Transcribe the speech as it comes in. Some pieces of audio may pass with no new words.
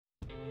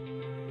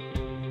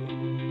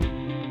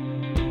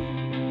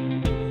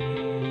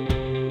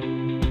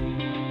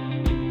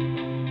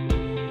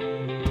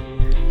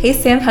Hey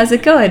Sam, how's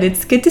it going?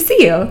 It's good to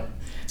see you.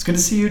 It's good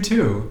to see you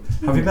too.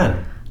 How have you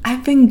been?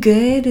 I've been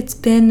good. It's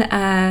been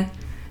a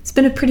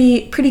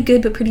pretty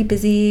good but pretty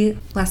busy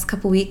last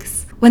couple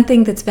weeks. One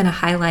thing that's been a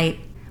highlight,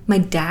 my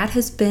dad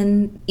has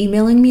been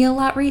emailing me a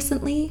lot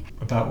recently.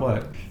 About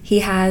what?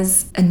 He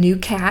has a new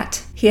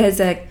cat. He has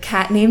a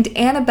cat named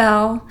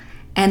Annabelle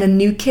and a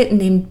new kitten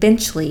named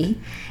Benchley.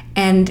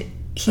 And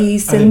he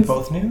sends... Are they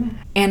both new?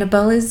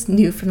 Annabelle is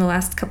new from the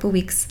last couple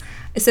weeks.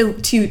 So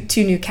two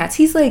new cats.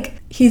 He's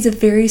a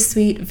very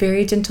sweet,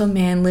 very gentle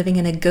man living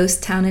in a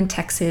ghost town in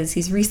Texas.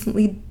 He's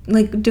recently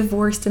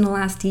divorced in the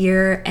last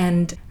year,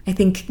 and I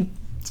think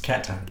it's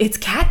cat time. It's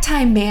cat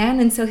time,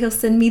 man. And so he'll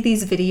send me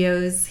these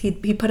videos.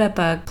 He put up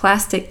a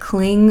plastic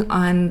cling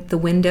on the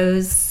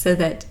windows so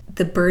that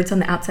the birds on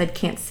the outside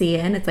can't see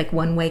in. It's like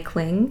one-way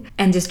cling,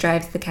 and just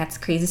drives the cats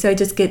crazy. So I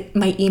just get,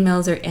 my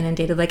emails are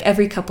inundated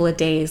every couple of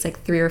days,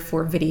 3 or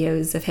 4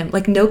 videos of him,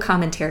 no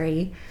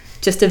commentary,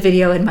 just a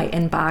video in my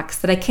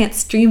inbox that I can't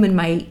stream in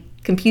my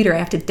computer. I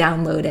have to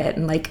download it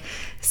and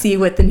see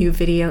what the new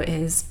video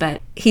is.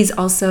 But he's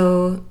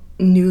also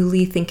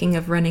newly thinking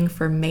of running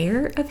for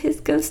mayor of his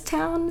ghost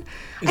town.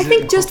 I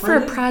think just for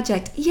a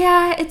project.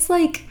 Yeah, it's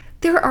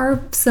there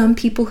are some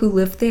people who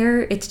live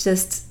there. It's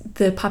just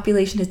the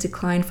population has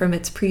declined from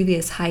its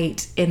previous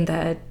height in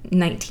the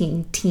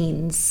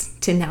 19-teens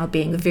to now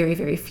being very,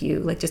 very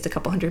few, just a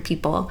couple hundred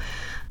people.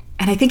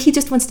 And I think he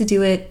just wants to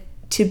do it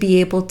to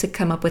be able to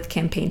come up with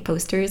campaign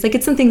posters.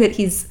 It's something that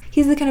he's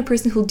the kind of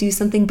person who'll do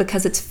something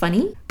because it's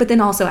funny, but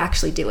then also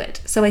actually do it.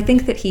 So I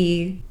think that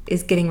he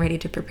is getting ready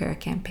to prepare a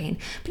campaign.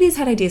 But he's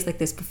had ideas like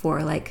this before.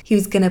 He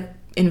was going to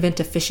invent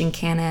a fishing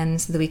cannon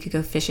so that we could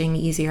go fishing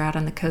easier out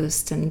on the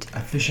coast. And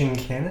a fishing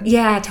cannon?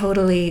 Yeah,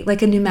 totally. A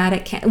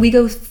pneumatic cannon. We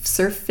go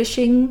surf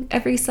fishing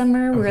every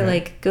summer. Okay.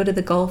 We're go to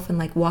the Gulf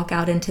and walk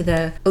out into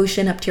the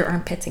ocean up to your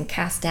armpits and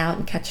cast out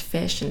and catch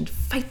fish and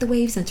fight the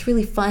waves, and it's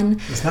really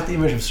fun. It's not the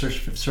image of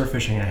surf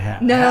fishing I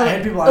have. No, I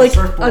had people on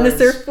surfboards on a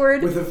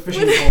surfboard with a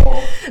fishing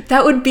pole.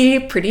 That would be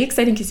pretty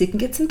exciting because you can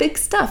get some big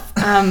stuff.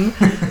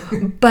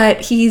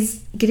 But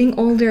he's getting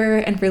older,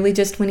 and really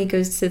just when he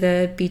goes to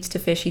the beach to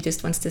fish, he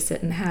just wants to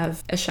sit and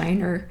have a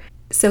shiner.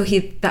 So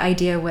the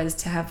idea was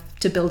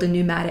to build a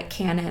pneumatic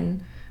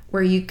cannon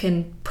where you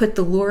can put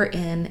the lure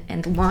in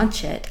and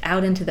launch it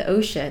out into the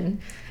ocean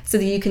so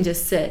that you can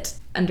just sit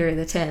under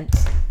the tent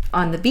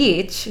on the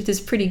beach, which is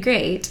pretty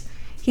great.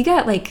 He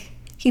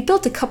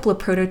built a couple of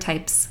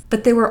prototypes,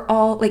 but they were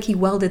all, he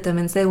welded them,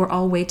 and they were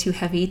all way too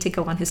heavy to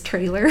go on his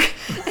trailer.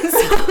 And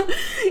so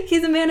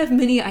he's a man of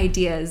many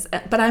ideas,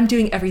 but I'm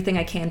doing everything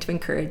I can to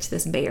encourage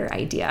this mayor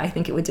idea. I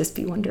think it would just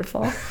be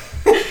wonderful.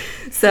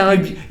 So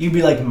you'd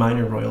be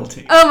minor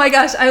royalty. Oh my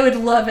gosh, I would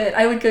love it.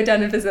 I would go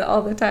down and visit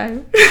all the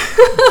time.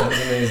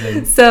 That's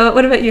amazing. So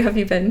what about you? Have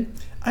you been?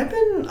 I've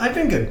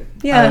been good.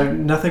 Yeah.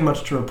 Nothing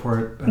much to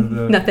report.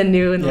 Nothing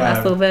new in the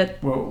last little bit.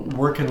 Well,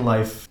 work and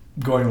life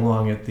going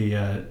along at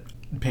the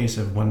pace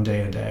of one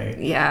day a day.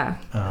 Yeah.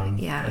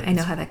 I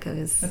know how that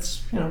goes.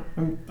 That's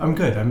I'm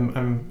good.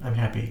 I'm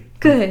happy.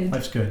 Good.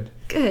 Life's good.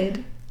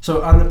 Good.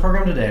 So on the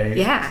program today,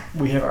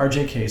 we have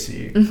RJ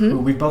Casey, who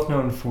we've both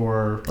known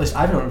at least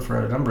I've known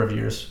for a number of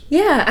years.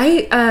 Yeah,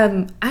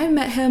 I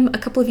met him a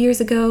couple of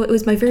years ago. It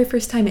was my very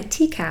first time at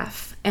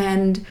TCAF.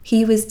 And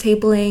he was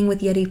tabling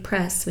with Yeti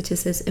Press, which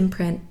is his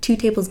imprint, 2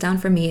 tables down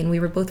from me, and we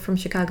were both from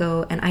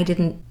Chicago, and I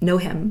didn't know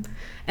him.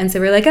 And so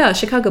we're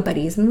Chicago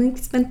buddies, and we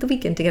spent the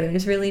weekend together. It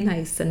was really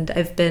nice, and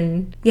I've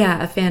been,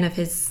 a fan of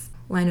his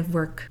line of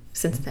work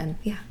since then.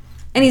 Yeah.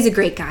 And he's a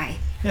great guy.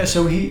 Yeah,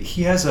 so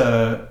he has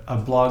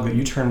a blog that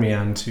you turned me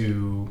on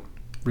to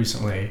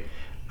recently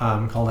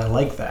called I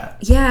Like That.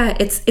 Yeah,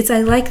 it's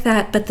I Like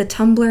That, but the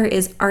Tumblr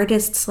is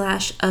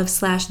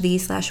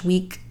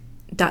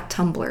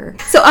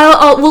artist/of/the/week.tumblr. So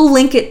we'll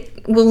link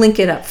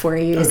it up for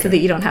you so that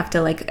you don't have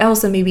to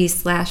also maybe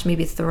 /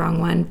 maybe it's the wrong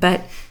one,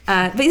 but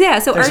yeah,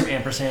 so there's some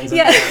ampersands.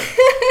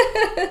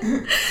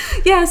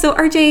 Yeah, so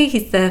RJ,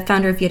 he's the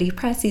founder of Yeti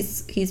Press.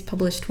 He's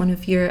published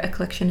a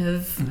collection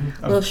of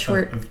little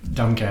short of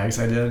dumb gags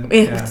I did.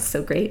 Yeah, it's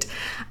so great.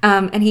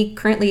 And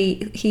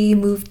he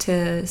moved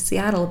to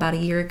Seattle about a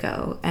year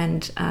ago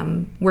and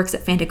works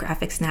at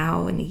Fantagraphics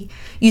now, and he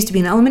used to be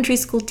an elementary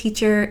school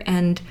teacher.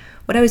 And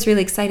what I was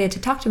really excited to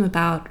talk to him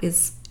about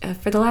is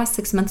for the last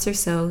 6 months or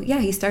so,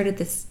 he started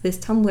this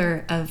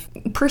Tumblr of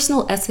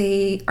personal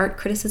essay, art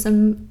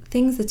criticism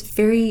things.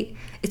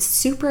 It's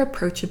super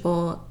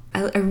approachable.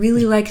 I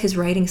really like his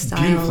writing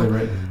style. Beautifully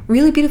written.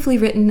 Really beautifully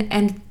written,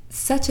 and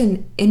such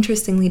an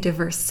interestingly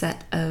diverse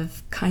set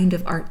of kind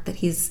of art that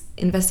he's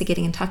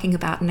investigating and talking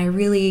about. And I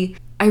really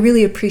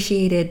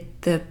appreciated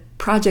the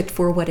project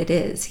for what it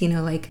is,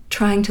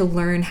 trying to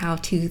learn how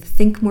to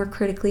think more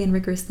critically and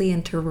rigorously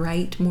and to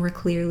write more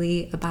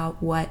clearly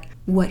about what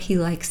what he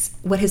likes,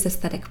 what his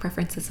aesthetic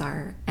preferences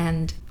are.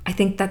 And I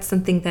think that's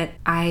something that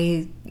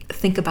I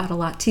think about a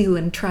lot too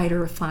and try to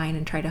refine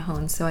and try to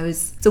hone. So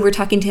we're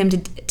talking to him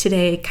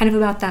today kind of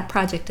about that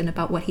project and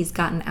about what he's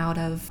gotten out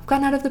of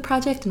the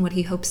project and what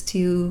he hopes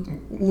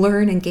to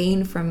learn and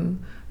gain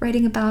from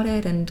writing about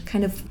it, and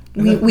kind of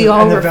the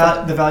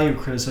value of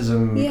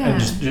criticism, yeah. and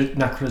just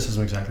not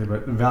criticism exactly,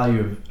 but the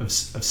value of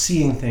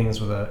seeing things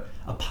with a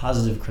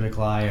positive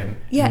critical eye, and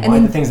why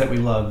the things that we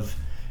love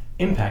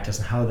impact us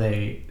and how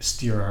they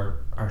steer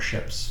our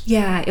ships.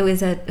 Yeah, it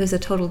was a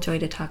total joy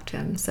to talk to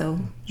him. So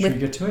should we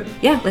get to it?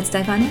 Yeah, let's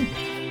dive on in.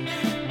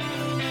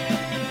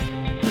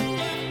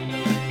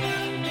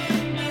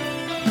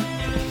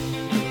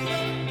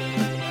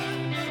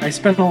 I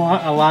spent a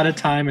lot of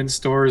time in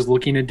stores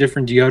looking at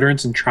different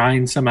deodorants and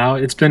trying some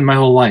out. It's been my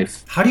whole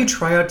life. How do you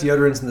try out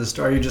deodorants in the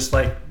store? Are you just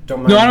like, don't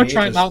mind? No, I don't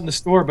try them out in the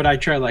store, but I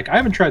try, like, I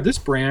haven't tried this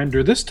brand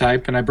or this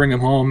type, and I bring them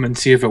home and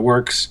see if it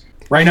works.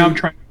 Right now I'm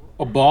trying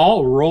a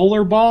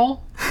roller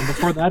ball, and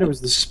before that it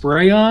was the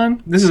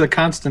spray-on. This is a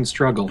constant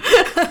struggle.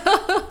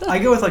 I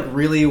go with like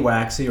really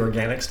waxy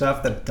organic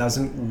stuff that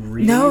doesn't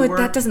really work.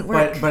 That doesn't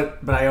work.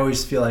 But I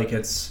always feel like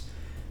it's,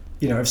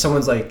 if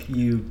someone's like,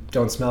 you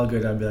don't smell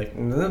good, I'd be like,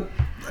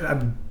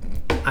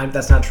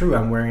 that's not true.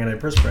 I'm wearing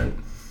antiperspirant.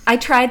 I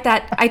tried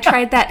that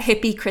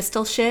hippie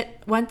crystal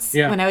shit once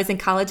when I was in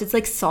college. It's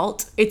like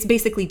salt. It's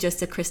basically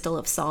just a crystal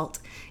of salt.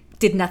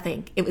 Did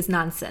nothing. It was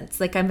nonsense.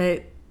 Like when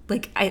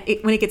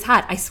it gets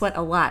hot, I sweat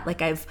a lot.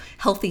 Like I have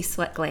healthy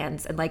sweat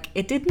glands, and like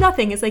it did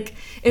nothing. It's like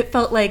it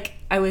felt like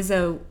I was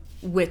a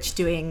witch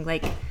doing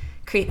like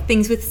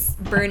things with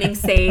burning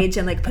sage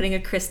and like putting a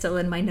crystal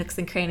in my nooks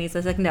and crannies. I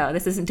was like, no,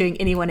 this isn't doing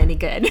anyone any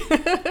good.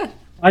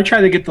 I try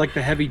to get like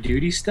the heavy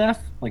duty stuff,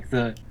 like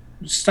the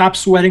stop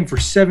sweating for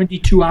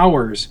 72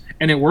 hours,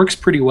 and it works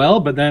pretty well,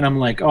 but then I'm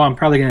like, oh, I'm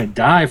probably gonna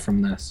die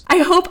from this.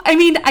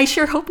 I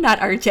sure hope not,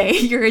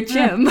 RJ. You're a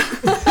gym.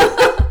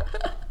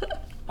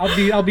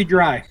 I'll be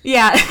dry.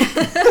 Yeah.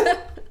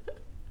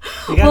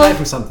 You gotta die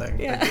from something.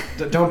 Yeah.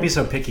 Like, don't be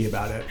so picky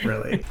about it,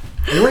 really.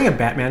 Are you wearing a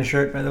Batman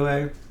shirt, by the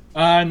way?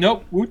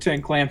 Nope.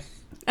 Wu-Tang Clan.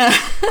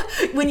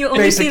 When you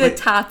only see the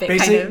top,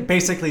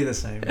 basically the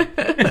same.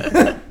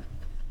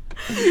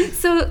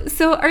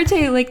 So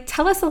RJ, like,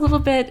 tell us a little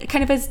bit,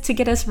 kind of as to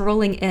get us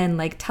rolling in.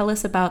 Like, tell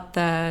us about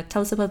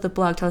the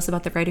blog. Tell us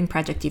about the writing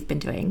project you've been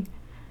doing.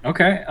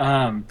 Okay.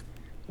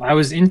 I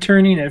was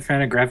interning at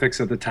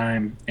Fantagraphics at the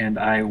time, and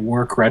I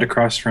work right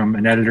across from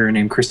an editor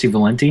named Christy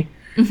Valenti,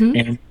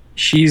 and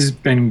she's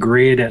been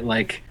great at,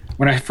 like,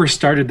 when I first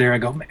started there, I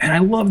go, man, I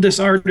love this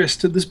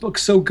artist. This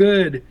book's so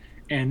good.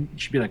 And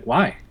she'd be like,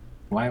 why?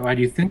 Why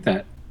do you think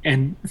that?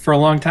 And for a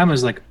long time, I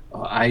was like,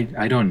 oh,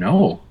 I don't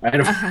know.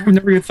 I've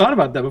never even thought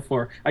about that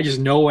before. I just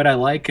know what I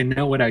like and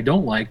know what I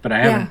don't like, but I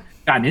haven't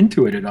gotten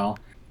into it at all.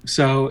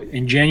 So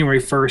in January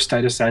 1st,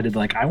 I decided,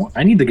 like,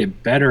 I need to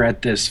get better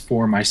at this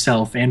for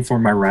myself and for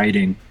my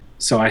writing.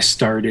 So I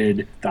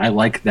started the I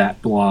Like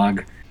That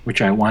blog,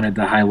 which I wanted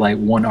to highlight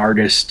one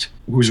artist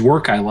whose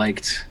work I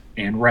liked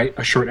and write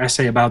a short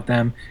essay about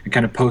them and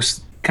kind of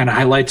post kind of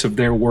highlights of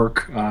their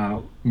work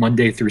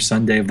Monday through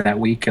Sunday of that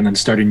week, and then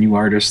start a new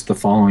artist the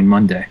following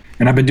Monday.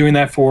 And I've been doing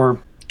that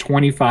for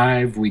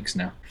 25 weeks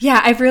now.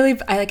 Yeah, I've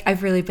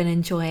really been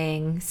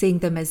enjoying seeing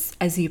them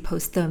as you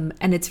post them,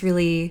 and it's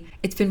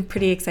been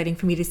pretty exciting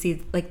for me to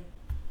see like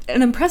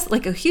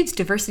a huge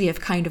diversity of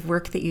kind of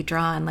work that you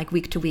draw, and like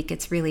week to week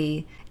it's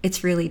really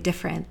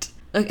different.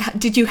 Like,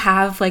 did you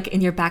have like in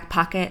your back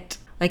pocket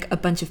like a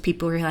bunch of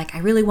people where you're like, I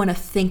really want to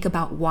think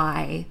about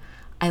why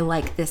I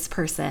like this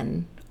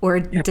person? Or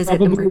does it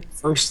probably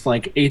first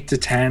like 8 to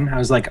 10, I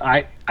was like,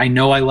 I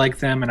know I like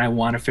them and I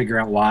want to figure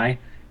out why.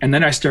 And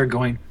then I started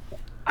going,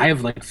 I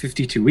have like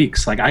 52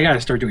 weeks. Like, I got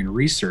to start doing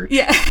research.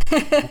 Yeah.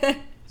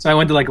 So I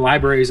went to like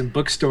libraries and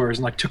bookstores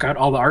and like took out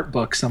all the art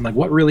books. I'm like,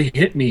 what really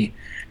hit me?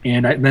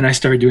 And then I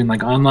started doing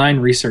like online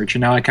research.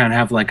 And now I kind of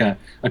have like a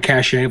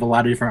cache of a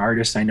lot of different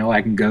artists I know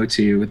I can go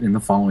to in the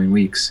following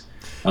weeks.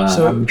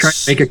 So I'm trying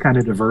to make it kind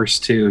of diverse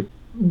too.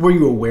 Were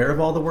you aware of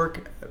all the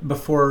work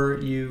before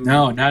you?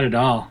 No, not at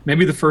all.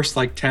 Maybe the first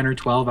like 10 or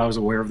 12, I was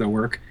aware of their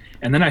work.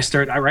 And then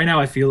right now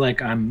I feel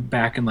like I'm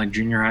back in like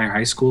junior high,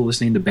 high school,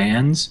 listening to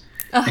bands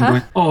and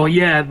going, oh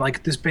yeah,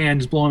 like this band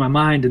is blowing my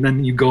mind. And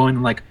then you go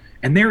in like,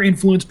 and they're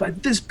influenced by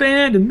this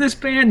band,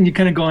 and you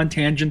kind of go on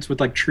tangents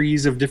with like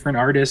trees of different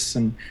artists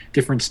and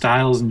different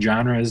styles and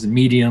genres and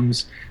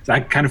mediums. So I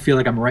kind of feel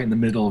like I'm right in the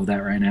middle of that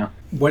right now.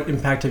 What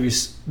impact have you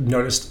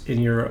noticed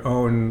in your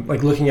own,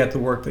 like looking at the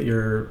work that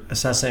you're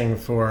assessing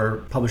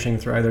for publishing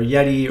through either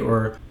Yeti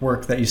or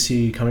work that you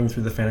see coming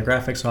through the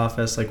Fantagraphics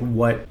office? Like,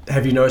 what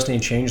have you noticed any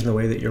change in the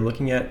way that you're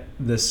looking at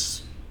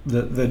this,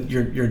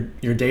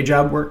 your day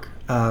job work?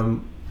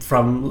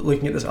 From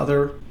looking at this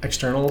other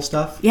external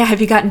stuff? Yeah,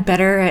 have you gotten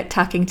better at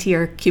talking to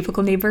your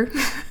cubicle neighbor?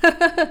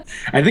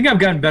 I think I've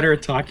gotten better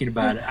at talking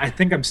about it. I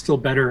think I'm still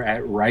better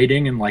at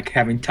writing and like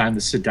having time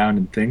to sit down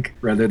and think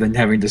rather than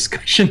having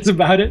discussions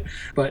about it.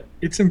 But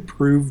it's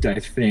improved, I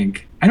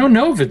think. I don't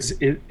know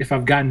if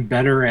I've gotten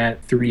better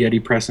at through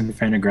Yeti Press and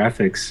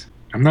Fantagraphics.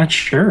 I'm not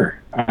sure.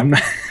 I'm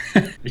not.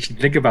 I should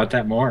think about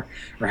that more,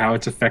 or how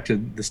it's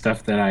affected the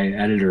stuff that I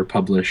edit or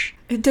publish.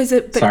 Does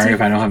it? Sorry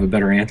if I don't have a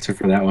better answer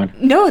for that one.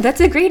 No,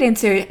 that's a great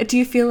answer. Do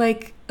you feel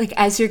like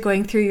as you're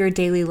going through your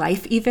daily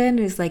life, even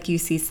is like you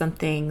see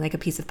something like a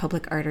piece of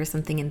public art or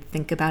something and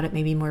think about it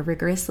maybe more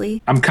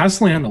rigorously? I'm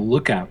constantly on the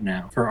lookout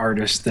now for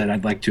artists that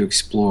I'd like to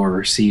explore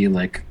or see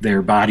like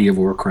their body of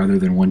work rather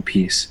than one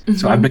piece.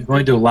 So I've been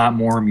going to a lot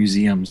more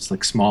museums,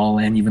 like small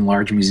and even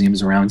large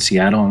museums around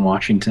Seattle and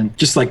Washington,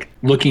 just like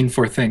looking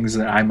for things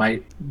that I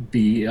might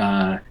be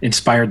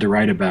inspired to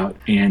write about,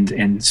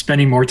 and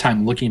spending more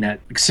time looking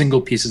at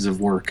single pieces of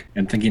work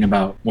and thinking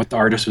about what the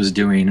artist was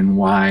doing and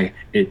why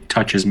it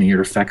touches me or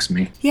affects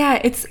me.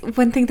 Yeah, it's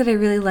one thing that I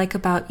really like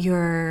about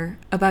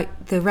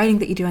the writing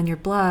that you do on your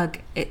blog.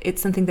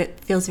 It's something that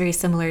feels very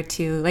similar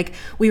to, like,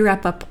 we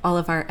wrap up all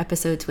of our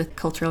episodes with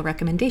cultural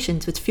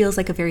recommendations, which feels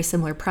like a very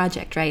similar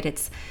project, right?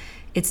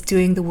 It's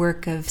doing the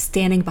work of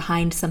standing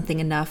behind something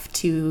enough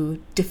to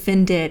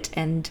defend it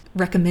and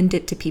recommend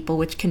it to people,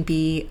 which can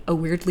be a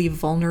weirdly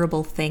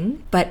vulnerable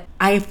thing. But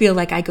I feel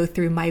like I go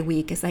through my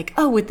week as like,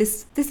 oh,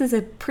 this is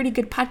a pretty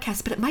good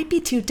podcast, but it might be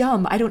too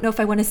dumb. I don't know if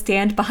I want to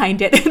stand behind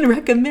it and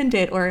recommend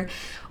it, or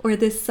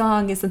this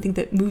song is something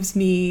that moves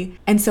me,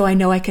 and so I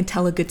know I can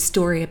tell a good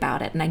story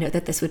about it, and I know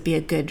that this would be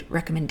a good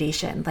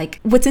recommendation.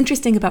 Like, what's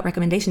interesting about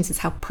recommendations is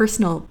how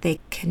personal they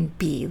can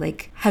be.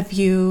 Like, could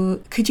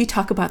you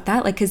talk about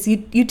that? Like, because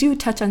you do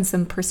touch on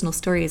some personal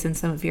stories in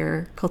some of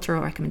your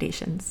cultural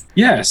recommendations.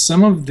 Yeah,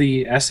 some of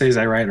the essays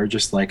I write are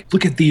just like,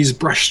 look at these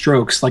brush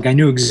strokes. Like, I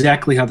knew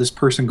exactly how this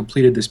person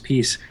completed this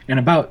piece. And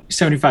about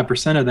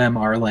 75% of them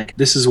are like,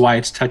 this is why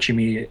it's touching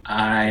me.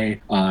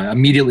 I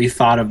immediately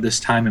thought of this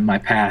time in my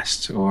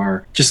past.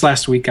 Or just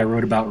last week, I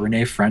wrote about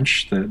Renee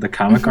French, the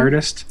comic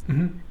artist.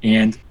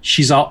 And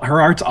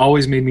her art's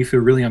always made me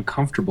feel really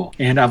uncomfortable.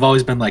 And I've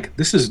always been like,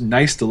 this is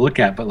nice to look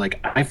at, but like,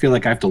 I feel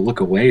like I have to look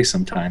away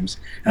sometimes.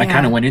 And I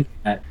kind of went into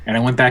that, and I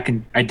went back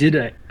and I did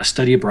a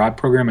study abroad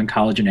program in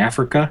college in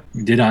Africa.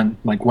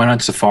 Went on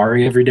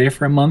safari every day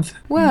for a month.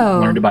 Whoa.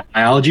 Learned about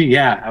biology.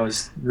 Yeah, I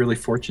was really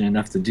fortunate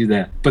enough to do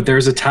that. But there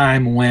was a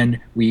time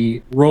when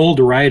we rolled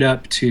right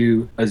up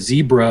to a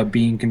zebra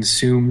being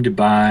consumed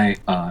by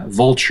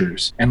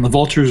vultures. And the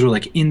vultures were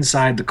like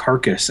inside the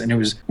carcass. And it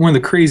was one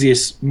of the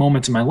craziest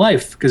moments of my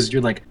life, because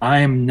you're like, I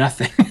am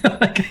nothing.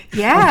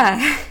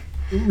 Yeah.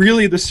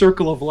 Really the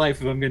circle of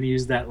life, if I'm going to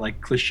use that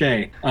like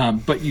cliche.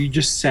 But you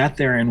just sat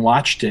there and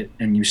watched it,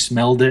 and you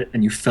smelled it,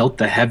 and you felt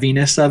the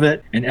heaviness of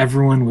it, and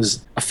everyone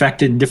was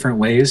affected in different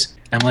ways.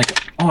 I'm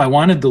like, oh, I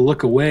wanted to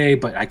look away,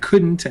 but I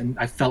couldn't, and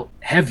I felt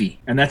heavy.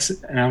 And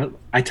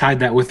I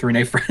tied that with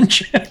Renee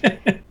French.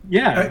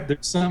 Yeah,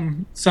 there's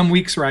some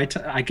weeks where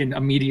I can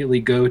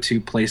immediately go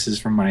to places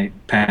from my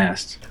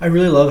past. I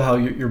really love how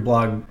your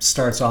blog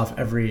starts off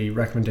every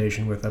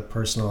recommendation with a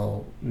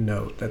personal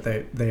note, that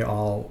they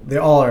all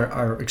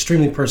are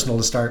extremely personal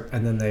to start,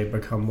 and then they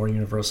become more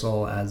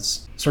universal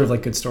as sort of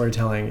like good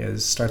storytelling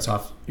starts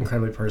off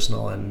incredibly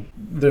personal, and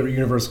the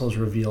universal is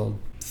revealed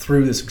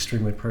through this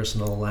extremely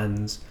personal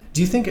lens.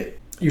 Do you think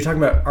you're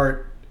talking about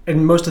art?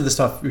 And most of the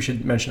stuff we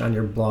should mention on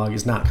your blog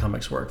is not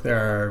comics work.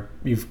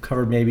 You've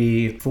covered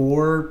maybe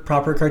 4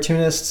 proper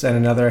cartoonists and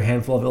another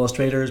handful of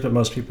illustrators, but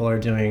most people are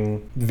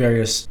doing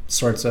various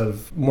sorts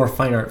of more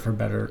fine art, for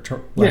better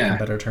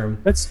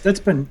term. That's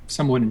been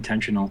somewhat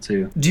intentional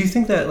too. Do you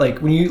think that, like,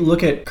 when you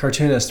look at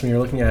cartoonists, when you're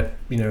looking at,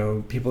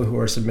 people who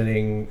are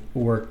submitting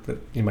work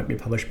that might be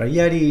published by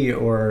Yeti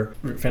or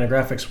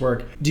Fantagraphics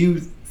work, do you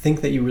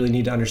think that you really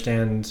need to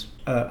understand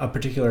a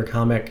particular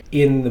comic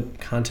in the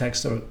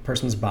context of a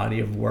person's body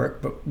of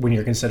work, but when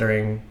you're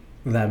considering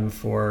them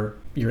for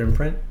your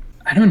imprint?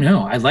 I don't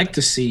know. I like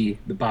to see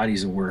the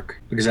bodies of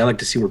work, because I like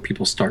to see where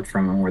people start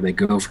from and where they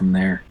go from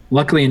there.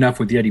 Luckily enough,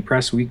 with Yeti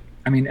Press,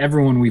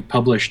 everyone we've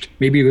published,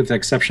 maybe with the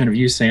exception of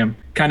you, Sam,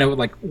 kind of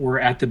like we're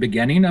at the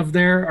beginning of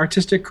their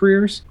artistic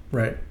careers.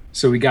 Right.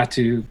 So we got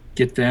to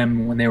get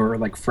them when they were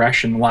like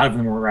fresh, and a lot of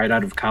them were right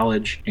out of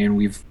college, and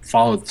we've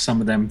followed some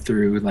of them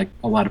through like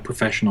a lot of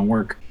professional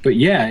work. But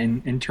yeah,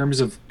 in terms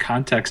of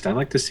context, I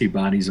like to see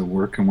bodies of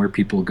work and where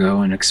people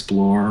go and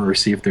explore, or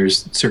see if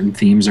there's certain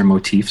themes or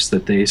motifs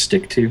that they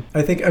stick to.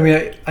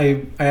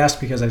 I ask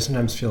because I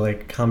sometimes feel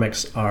like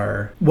comics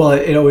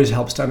it always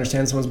helps to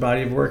understand someone's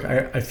body of work.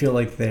 I feel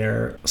like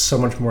they're so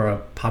much more a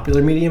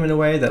popular medium in a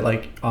way that,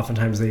 like,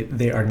 oftentimes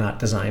they are not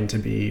designed to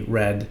be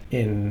read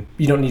in,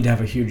 you don't need to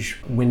have a huge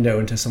window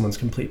into someone's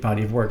complete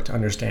body of work to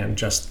understand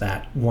just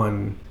that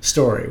one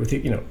story, with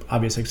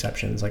obvious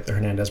exceptions like the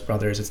Hernandez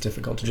brothers. It's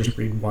difficult to just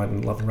read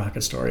one Love and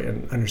Rocket story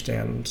and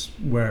understand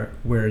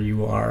where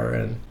you are,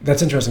 and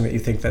that's interesting that you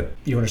think that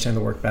you understand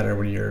the work better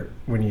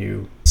when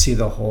you see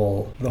the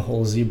whole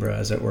zebra,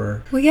 as it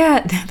were. Well,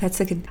 yeah, that's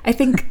a good. I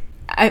think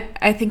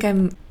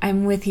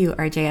I'm with you,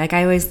 RJ. Like,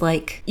 I always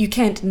you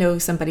can't know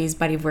somebody's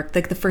body of work.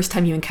 Like, the first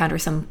time you encounter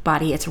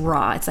somebody, it's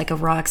raw. It's like a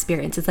raw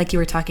experience. It's like you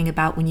were talking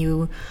about when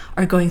you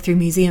are going through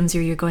museums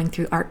or you're going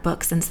through art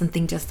books, and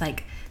something just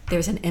like,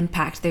 there's an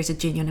impact, there's a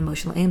genuine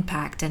emotional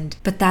impact.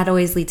 But that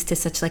always leads to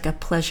such like a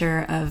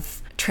pleasure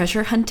of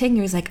treasure hunting.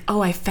 You're like, oh,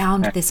 I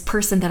found this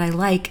person that I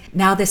like.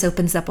 Now this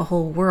opens up a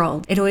whole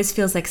world. It always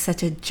feels like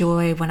such a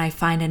joy when I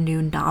find a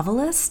new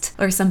novelist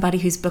or somebody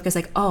whose book is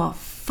like, oh,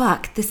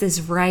 fuck, this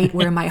is right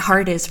where my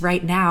heart is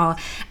right now.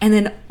 And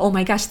then, oh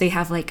my gosh, they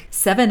have like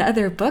 7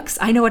 other books.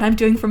 I know what I'm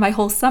doing for my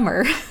whole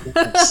summer.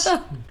 Yes.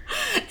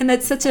 And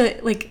that's such a,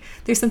 like,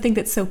 there's something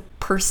that's so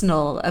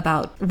personal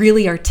about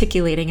really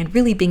articulating and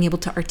really being able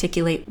to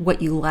articulate what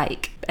you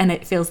like. And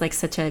it feels like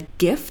such a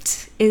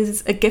gift,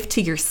 is a gift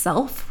to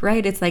yourself,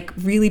 right? It's like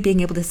really being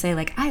able to say,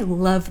 like, I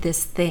love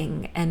this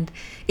thing. And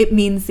it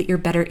means that you're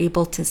better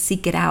able to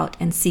seek it out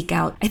and seek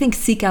out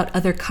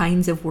other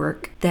kinds of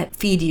work that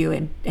feed you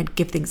and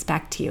give things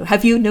back to you.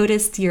 Have you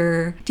noticed do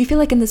you feel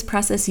like in this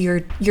process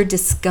you're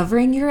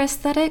discovering your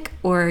aesthetic,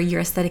 or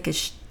your aesthetic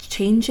is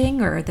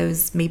changing, or are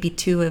those maybe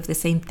two of the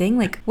same thing?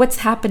 Like, what's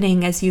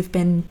happening as you've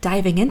been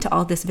diving into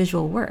all this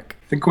visual work?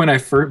 I think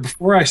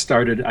before I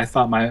started, I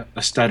thought my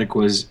aesthetic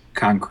was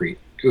concrete.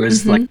 It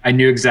was like I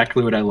knew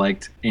exactly what I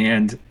liked,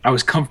 and I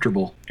was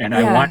comfortable, and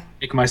I wanted to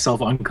make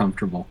myself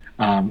uncomfortable.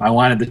 I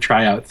wanted to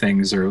try out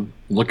things or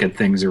look at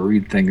things or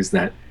read things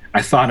that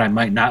I thought I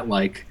might not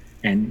like,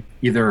 and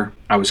either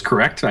I was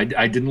correct, I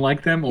didn't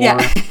like them, or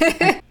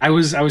I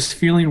was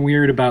feeling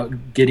weird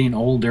about getting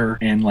older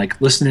and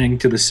like listening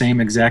to the same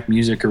exact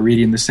music or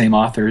reading the same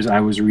authors I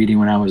was reading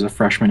when I was a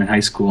freshman in high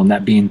school, and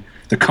that being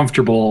the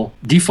comfortable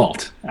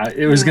default.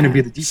 It was going to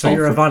be the default. So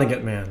you're a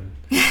Vonnegut man.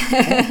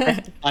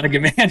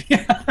 Vonnegut man,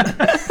 yeah.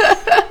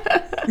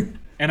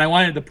 And I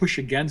wanted to push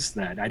against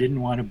that. I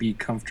didn't want to be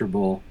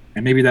comfortable.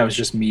 And maybe that was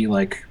just me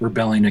like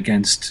rebelling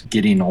against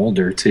getting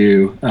older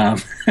too.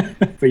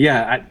 But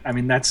yeah, I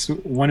mean, that's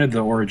one of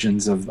the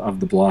origins of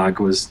the blog,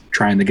 was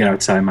trying to get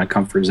outside my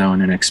comfort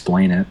zone and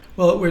explain it.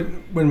 Well,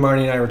 when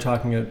Marnie and I were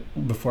talking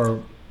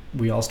before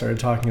we all started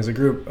talking as a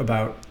group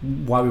about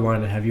why we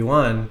wanted to have you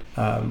on,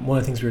 one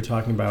of the things we were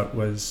talking about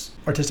was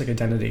artistic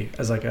identity.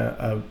 As like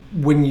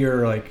when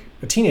you're like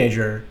a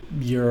teenager,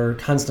 you're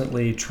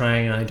constantly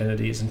trying on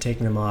identities and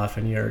taking them off,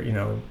 and you're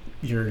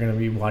going to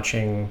be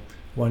watching.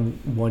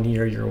 One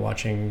year you're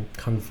watching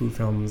kung fu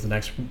films, the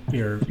next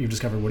year you've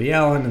discovered Woody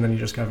Allen, and then you're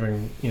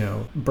discovering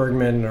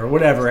Bergman or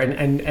whatever,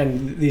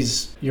 and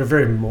these, you're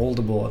very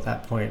moldable at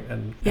that point,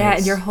 and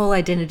your whole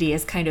identity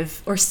is kind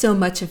of, or so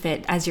much of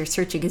it as you're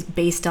searching, is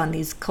based on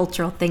these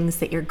cultural things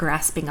that you're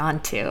grasping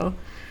onto.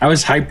 I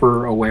was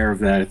hyper aware of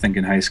that, I think,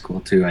 in high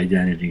school too.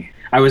 Identity.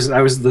 I was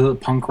the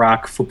punk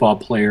rock football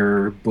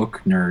player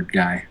book nerd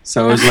guy.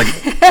 So it was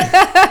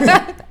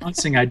like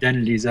bouncing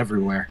identities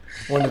everywhere.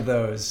 One of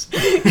those.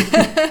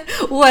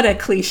 What a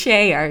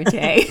cliche,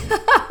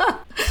 RJ.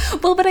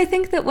 Well, but I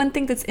think that one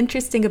thing that's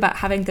interesting about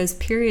having those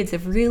periods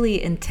of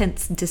really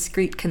intense,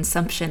 discrete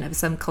consumption of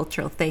some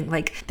cultural thing,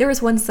 like there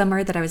was one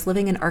summer that I was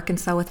living in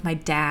Arkansas with my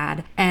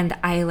dad, and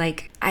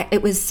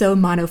it was so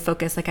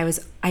monofocused. Like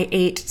I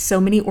ate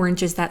so many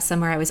oranges that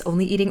summer. I was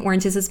only eating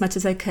oranges as much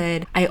as I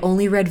could. I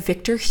only read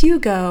Victor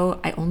Hugo.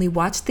 I only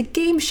watched the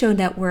Game Show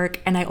Network,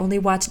 and I only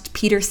watched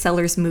Peter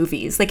Sellers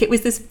movies. Like, it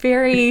was this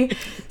very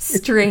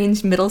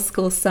strange middle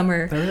school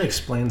summer. That really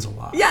explains a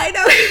lot. Yeah, I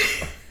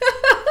know.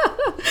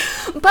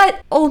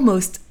 But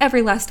almost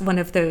every last one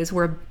of those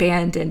were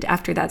abandoned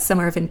after that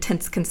summer of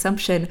intense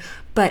consumption.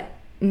 But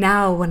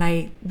now when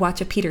I watch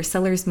a Peter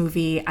Sellers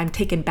movie, I'm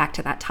taken back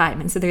to that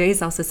time. And so there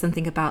is also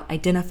something about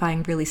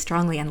identifying really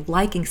strongly and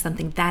liking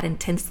something that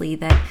intensely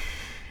that,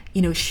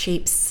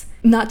 shapes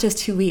not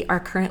just who we are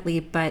currently,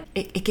 but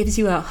it gives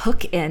you a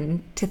hook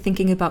in to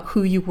thinking about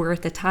who you were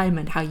at the time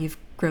and how you've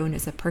grown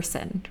as a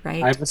person,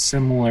 right? I have a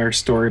similar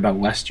story about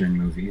Western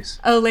movies.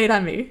 Oh, lay it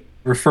on me.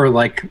 For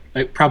like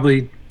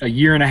probably a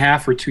year and a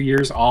half or 2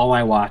 years, all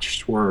I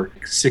watched were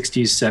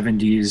 60s,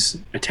 70s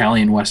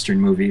Italian Western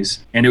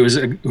movies. And it was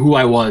who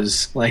I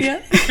was. Like,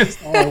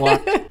 that's all I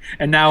watched.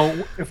 And now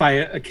if I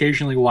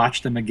occasionally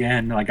watch them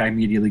again, like I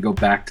immediately go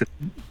back to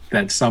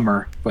that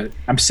summer. But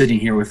I'm sitting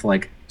here with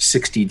like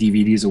 60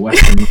 DVDs of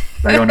Western movies.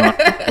 I don't know.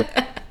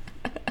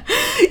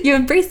 You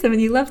embrace them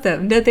and you love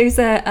them. No, there's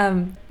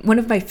one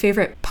of my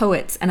favorite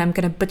poets, and I'm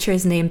going to butcher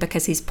his name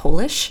because he's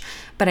Polish,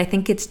 but I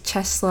think it's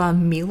Czesław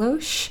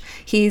Miłosz.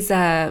 He's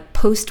a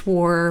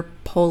post-war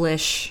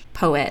Polish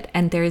poet,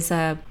 and there's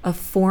a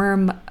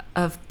form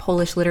of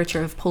Polish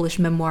literature, of Polish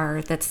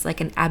memoir, that's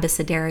like an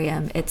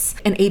abecedarium. It's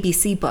an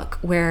ABC book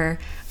where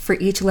for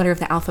each letter of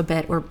the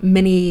alphabet, or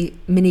many,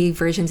 many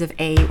versions of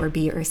A or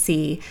B or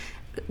C,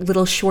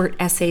 little short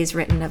essays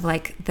written of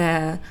like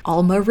the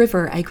Alma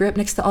River. I grew up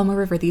next to Alma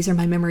River. These are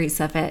my memories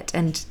of it.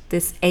 And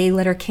this A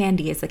letter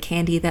candy is a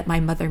candy that my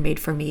mother made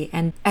for me.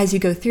 And as you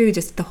go through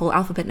just the whole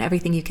alphabet and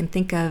everything you can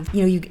think of,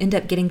 you end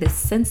up getting this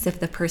sense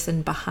of the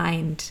person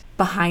behind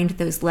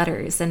those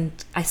letters. And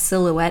a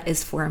silhouette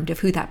is formed of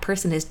who that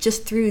person is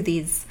just through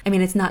these. I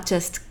mean, it's not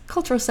just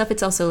cultural stuff.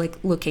 It's also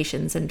like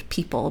locations and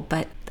people.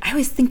 But I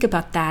always think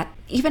about that,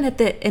 even at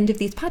the end of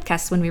these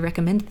podcasts when we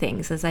recommend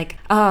things, as like,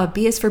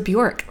 B is for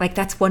Bjork. Like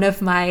that's one of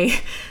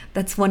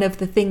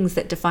the things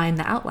that define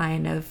the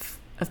outline of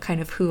kind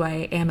of who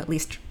I am, at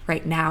least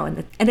right now.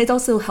 And it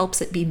also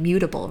helps it be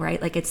mutable,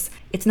 right? Like it's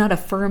not a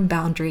firm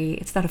boundary.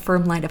 It's not a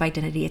firm line of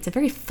identity. It's a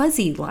very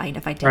fuzzy line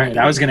of identity.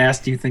 Right. I was going to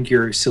ask, do you think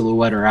your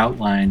silhouette or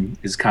outline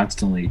is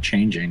constantly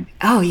changing?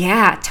 Oh,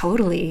 yeah,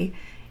 totally.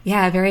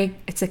 Yeah,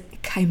 it's a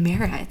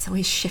chimera. It's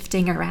always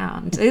shifting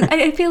around.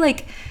 I feel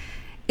like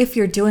if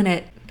you're doing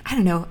it, I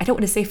don't know, I don't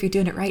want to say if you're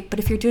doing it right, but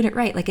if you're doing it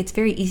right, like it's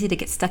very easy to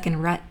get stuck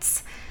in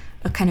ruts,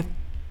 a kind of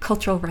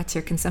cultural ruts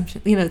or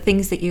consumption,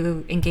 things that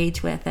you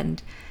engage with.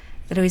 And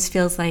that always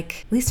feels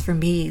like, at least for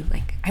me,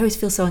 like I always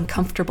feel so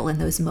uncomfortable in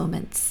those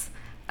moments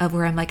of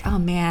where I'm like, oh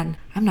man,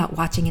 I'm not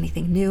watching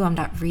anything new. I'm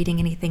not reading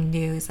anything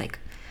new. It's like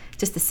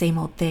just the same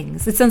old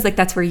things. It sounds like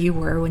that's where you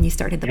were when you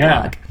started the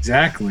blog. Yeah,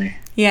 exactly.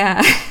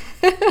 Yeah.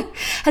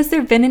 Has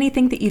there been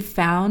anything that you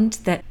found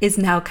that is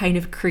now kind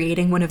of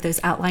creating one of those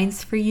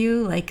outlines for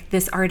you? Like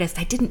this artist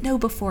I didn't know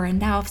before, and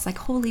now it's like,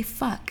 holy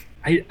fuck.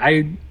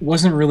 I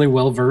wasn't really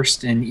well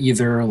versed in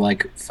either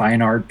like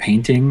fine art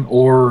painting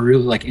or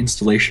really like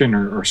installation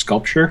or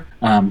sculpture.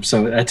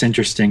 So that's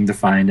interesting to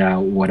find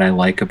out what I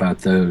like about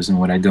those and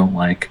what I don't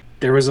like.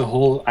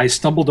 I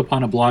stumbled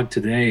upon a blog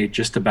today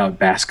just about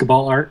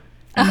basketball art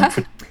and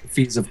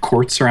photographies of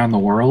courts around the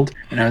world.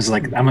 And I was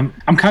like, I'm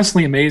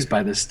constantly amazed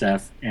by this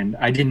stuff. And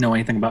I didn't know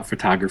anything about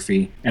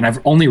photography. And I've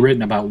only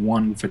written about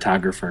one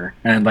photographer,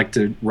 and I'd like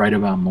to write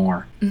about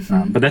more.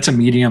 Mm-hmm. But that's a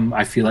medium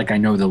I feel like I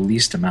know the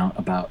least amount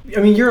about. I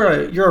mean, you're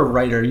a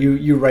writer.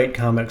 You write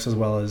comics as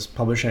well as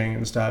publishing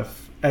and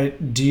stuff.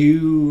 Do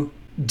you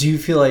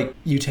feel like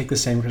you take the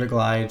same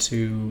critical eye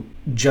to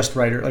just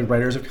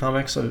writers of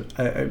comics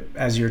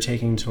as you're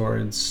taking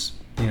towards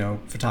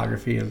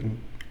photography and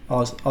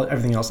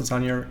everything else that's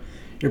on your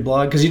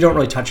blog? Because you don't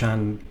really touch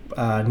on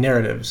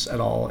narratives at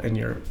all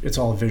it's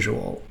all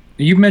visual.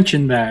 You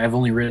mentioned that I've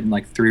only written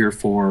like 3 or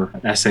 4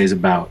 essays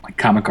about like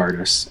comic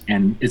artists,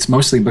 and it's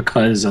mostly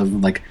because of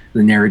like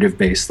the narrative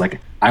base.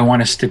 Like I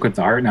want to stick with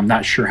the art, and I'm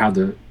not sure how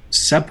to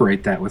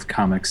separate that with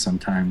comics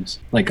sometimes.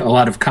 Like a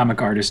lot of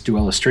comic artists do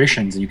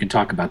illustrations, and you can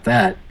talk about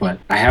that, but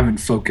I haven't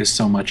focused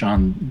so much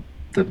on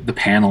the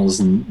panels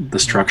and the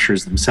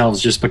structures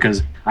themselves, just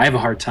because I have a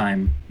hard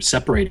time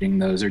separating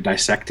those or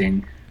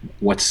dissecting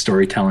what's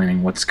storytelling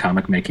and what's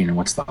comic making and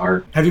what's the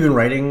art. Have you been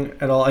writing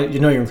at all?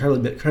 You're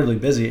incredibly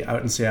busy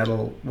out in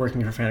Seattle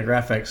working for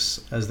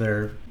Fantagraphics as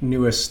their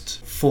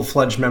newest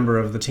full-fledged member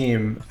of the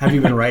team. Have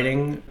you been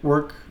writing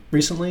work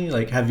recently?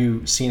 Like, have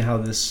you seen how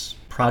this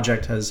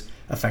project has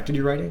affected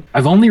your writing?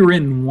 I've only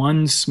written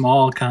one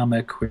small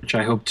comic, which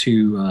I hope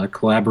to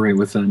collaborate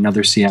with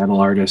another Seattle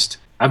artist.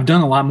 I've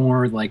done a lot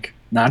more like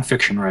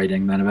nonfiction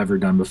writing than I've ever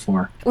done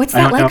before. What's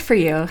that like for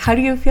you? How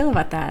do you feel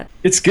about that?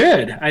 It's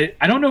good. I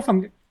don't know if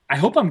I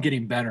hope I'm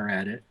getting better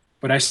at it,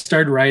 but I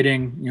started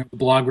writing, the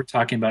blog we're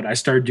talking about. I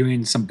started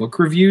doing some book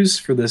reviews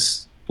for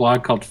this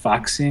blog called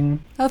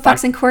Foxing. Oh,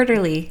 Foxing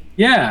Quarterly.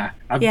 Yeah.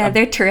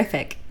 They're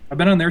terrific. I've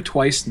been on there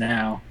twice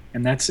now,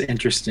 and that's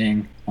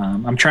interesting.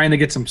 I'm trying to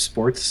get some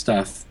sports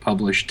stuff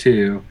published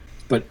too,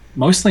 but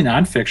mostly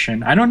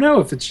nonfiction. I don't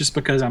know if it's just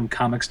because I'm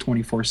comics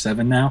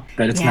 24/7 now,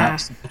 that it's not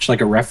so much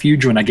like a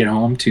refuge when I get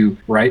home to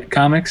write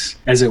comics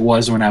as it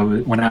was when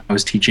I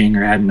was teaching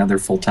or had another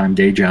full-time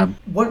day job.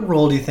 What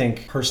role do you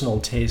think personal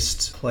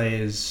taste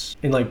plays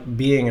in like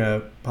being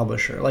a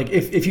publisher? Like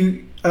if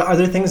you are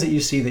there things that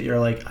you see that you're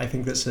like, I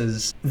think this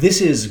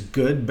is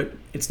good, but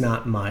it's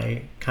not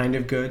my kind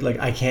of good. Like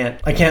I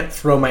can't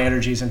throw my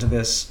energies into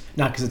this,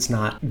 not because it's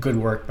not good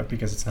work, but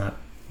because it's not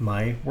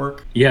my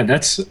work. Yeah,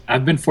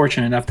 I've been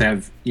fortunate enough to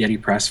have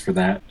Yeti Press for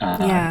that.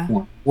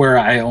 Where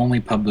I only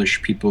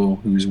publish people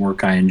whose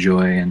work I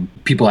enjoy and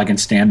people I can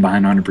stand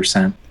behind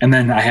 100%. And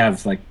then I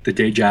have like the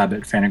day job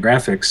at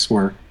Fantagraphics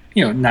where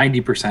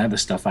 90% of the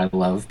stuff I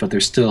love, but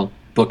there's still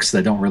books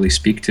that don't really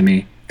speak to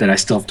me that I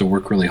still have to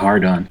work really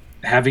hard on.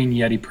 Having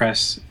Yeti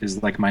Press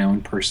is like my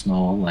own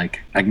personal,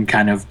 like I can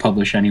kind of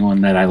publish anyone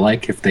that I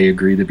like if they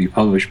agree to be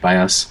published by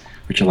us,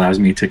 which allows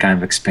me to kind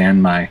of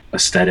expand my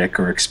aesthetic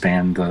or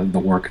expand the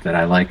work that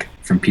I like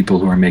from people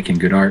who are making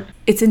good art.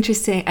 It's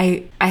interesting.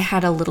 I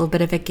had a little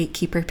bit of a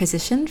gatekeeper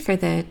position for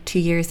the 2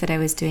 years that I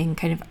was doing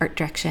kind of art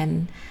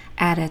direction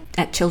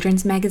at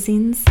children's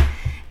magazines.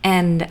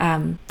 And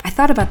I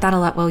thought about that a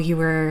lot while we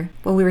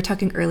were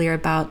talking earlier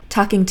about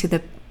talking to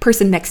the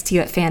person next to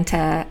you at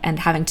Fanta and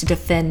having to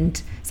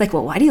defend. It's like,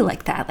 well, why do you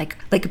like that?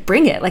 Like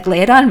bring it, like lay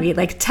it on me,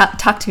 like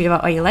talk to me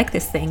about why you like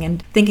this thing.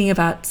 And thinking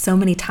about so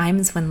many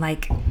times when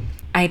like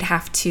I'd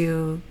have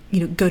to,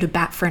 go to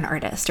bat for an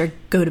artist or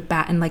go to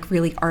bat and like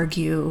really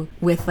argue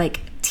with like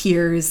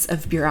tiers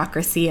of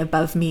bureaucracy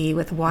above me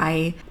with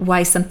why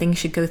something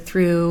should go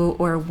through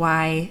or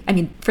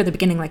for the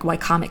beginning, like why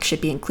comics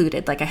should be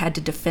included. Like I had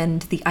to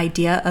defend the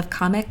idea of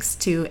comics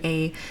to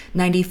a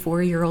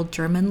 94-year-old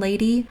German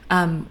lady,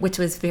 which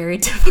was very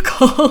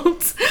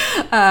difficult.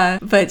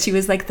 But she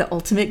was like the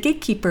ultimate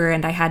gatekeeper,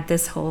 and I had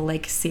this whole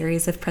like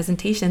series of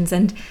presentations,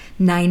 and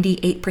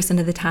 98%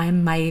 of the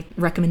time my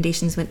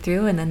recommendations went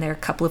through, and then there are a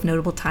couple of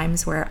notable times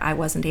where I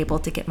wasn't able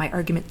to get my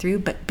argument through.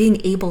 But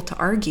being able to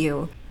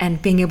argue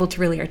and being able to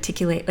really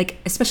articulate, like,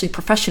 especially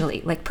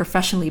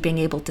professionally being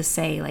able to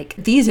say, like,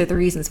 these are the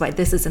reasons why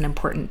this is an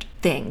important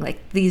thing.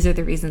 Like, these are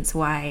the reasons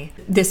why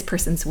this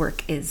person's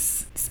work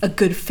is a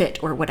good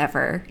fit or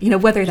whatever, you know,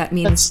 whether that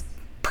means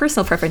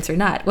personal preference or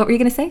not. What were you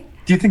going to say?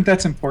 Do you think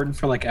that's important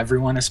for like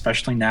everyone,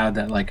 especially now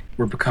that like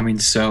we're becoming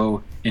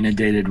so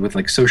inundated with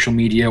like social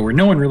media where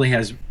no one really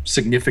has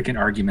significant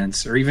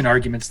arguments or even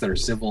arguments that are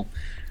civil?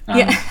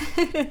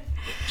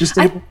 Just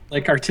to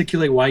like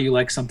articulate why you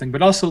like something,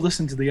 but also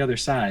listen to the other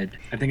side.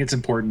 I think it's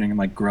important in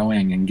like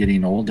growing and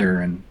getting older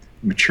and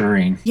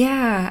maturing.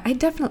 Yeah, I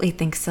definitely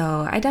think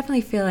so. I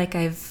definitely feel like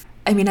I've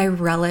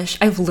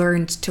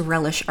learned to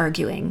relish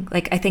arguing.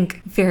 Like, I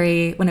think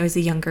when I was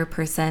a younger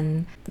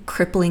person,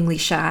 cripplingly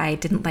shy,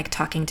 didn't like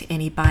talking to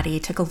anybody,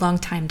 took a long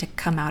time to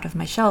come out of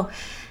my shell.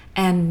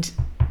 And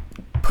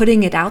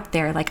putting it out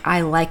there, like,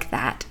 I like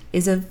that,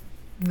 is a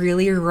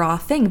really raw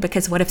thing,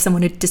 because what if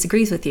someone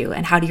disagrees with you,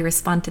 and how do you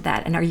respond to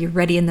that? And are you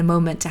ready in the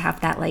moment to have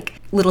that like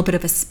little bit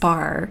of a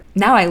spar?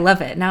 Now I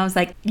love it. Now I was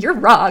like, you're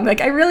wrong. Like,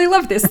 I really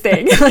love this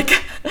thing.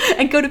 Like,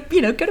 and go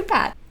to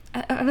bat.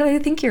 I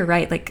think you're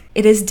right. Like,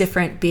 it is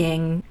different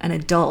being an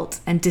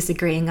adult and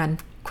disagreeing on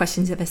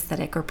questions of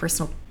aesthetic or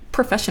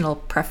professional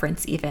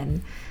preference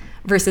even,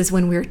 versus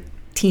when we're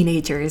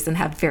teenagers and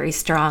have very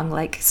strong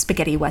like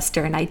spaghetti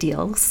Western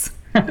ideals.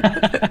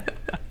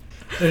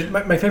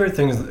 My favorite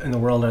things in the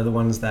world are the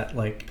ones that,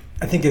 like,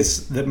 I think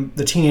it's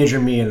the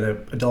teenager me and the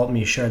adult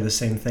me share the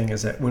same thing,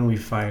 is that when we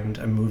find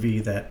a movie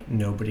that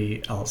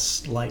nobody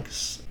else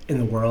likes in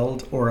the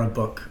world, or a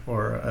book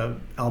or a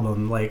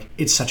album, like,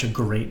 it's such a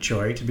great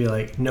joy to be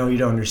like, no, you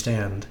don't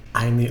understand,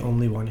 I'm the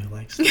only one who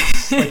likes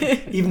this.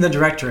 Like, even the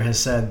director has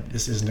said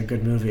this isn't a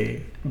good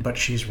movie, but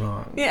she's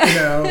wrong. Yeah. You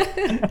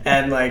know?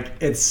 And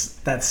like,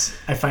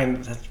 I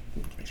find that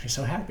makes me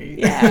so happy.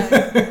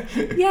 Yeah.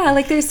 Yeah,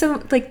 like, there's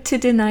so, like, to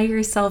deny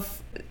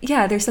yourself,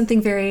 yeah, there's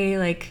something very,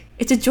 like,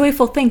 it's a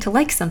joyful thing to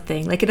like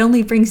something. Like, it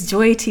only brings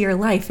joy to your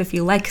life if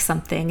you like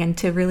something, and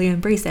to really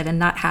embrace it and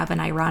not have an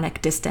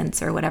ironic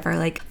distance or whatever.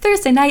 Like,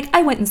 Thursday night,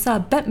 I went and saw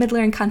Bette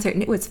Midler in concert,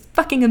 and it was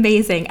fucking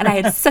amazing, and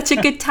I had such a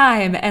good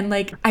time. And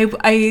like,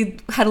 I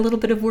had a little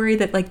bit of worry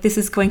that like this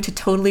is going to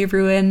totally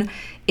ruin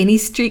any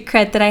street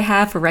cred that I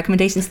have for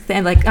recommendations.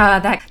 And like,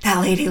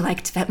 that lady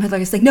liked Bette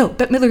Midler. It's like, no,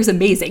 Bette Midler is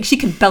amazing. She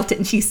can belt it,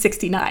 and she's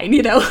 69,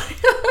 you know?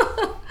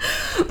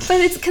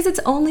 But it's because it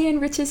only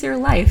enriches your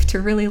life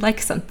to really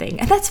like something.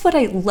 And that's what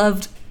I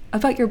loved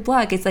about your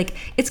blog. It's like,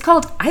 it's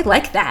called I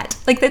Like That.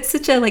 Like, that's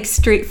such a like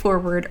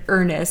straightforward,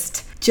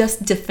 earnest,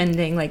 just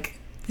defending, like,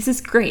 this is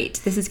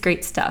great. This is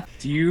great stuff.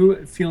 Do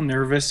you feel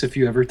nervous if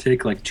you ever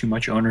take like too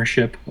much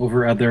ownership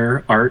over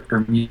other art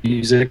or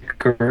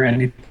music or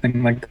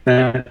anything like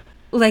that?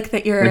 Like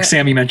that you're... Like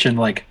Sammy mentioned,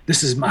 like,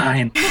 this is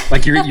mine.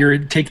 Like, you're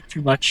taking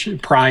too much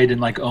pride in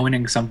like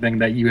owning something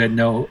that you had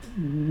no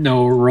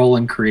role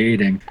in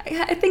creating.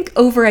 I think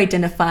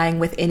over-identifying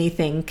with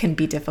anything can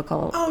be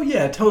difficult. Oh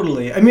yeah,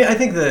 totally. I mean, I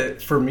think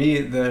that for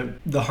me,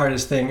 the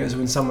hardest thing is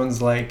when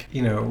someone's like,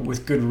 you know,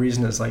 with good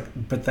reason is like,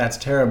 but that's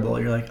terrible.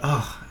 You're like,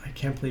 oh, I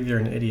can't believe you're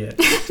an idiot.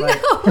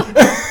 Like,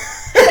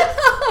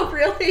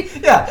 Really?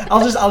 Yeah,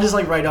 I'll just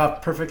like write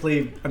off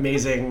perfectly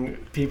amazing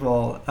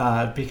people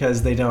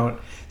because they don't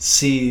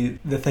see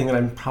the thing that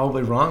I'm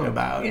probably wrong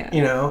about. Yeah.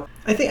 You know,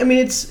 I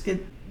mean,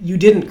 you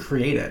didn't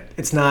create it.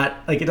 It's not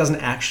like, it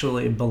doesn't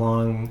actually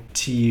belong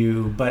to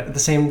you. But at the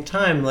same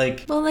time,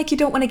 like, well, like, you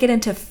don't want to get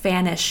into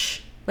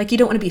fanish. Like, you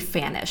don't want to be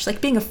fanish.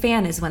 Like, being a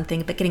fan is one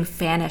thing, but getting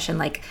fanish and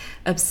like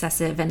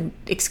obsessive and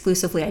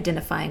exclusively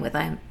identifying with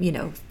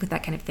with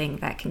that kind of thing,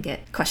 that can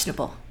get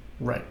questionable.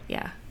 Right.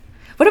 Yeah.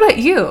 What about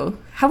you?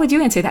 How would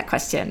you answer that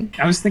question?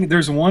 I was thinking,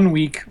 there's one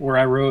week where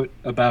I wrote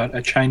about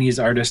a Chinese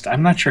artist.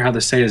 I'm not sure how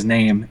to say his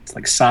name. It's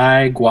like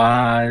Sai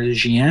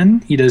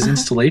Guajian. He does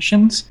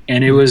installations,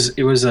 and it was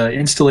an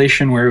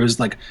installation where it was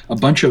like a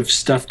bunch of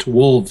stuffed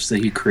wolves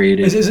that he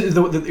created. Is it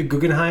the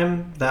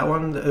Guggenheim? That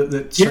one?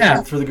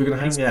 Yeah. For the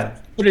Guggenheim? Yeah.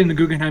 Put it in the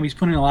Guggenheim. He's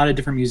put it in a lot of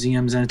different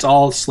museums, and it's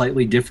all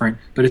slightly different,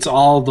 but it's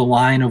all the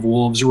line of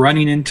wolves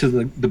running into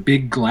the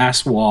big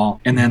glass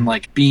wall, and then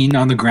like being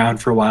on the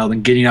ground for a while,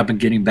 then getting up and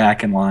getting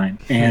back in line.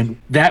 And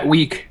that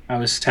week I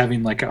was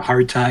having like a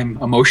hard time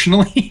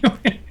emotionally.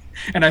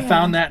 And I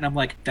found that, and I'm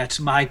like, that's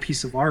my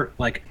piece of art.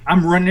 Like,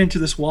 I'm running into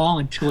this wall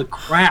until it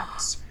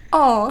cracks.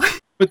 Oh.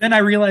 But then I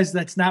realized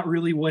that's not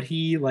really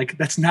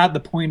that's not the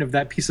point of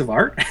that piece of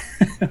art.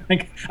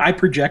 Like, I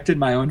projected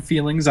my own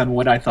feelings on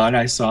what I thought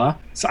I saw.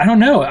 So I don't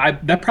know.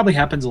 That probably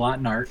happens a lot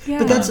in art. Yeah.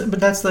 But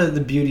that's the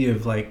beauty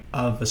of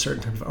a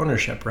certain type of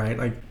ownership, right?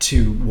 Like,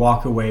 to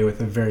walk away with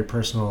a very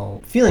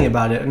personal feeling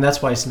about it. And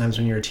that's why sometimes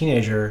when you're a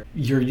teenager,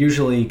 you're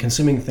usually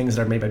consuming things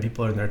that are made by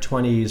people in their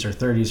 20s or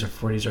 30s or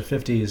 40s or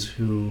 50s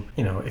who,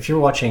 you know, if you're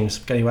watching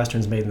spaghetti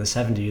westerns made in the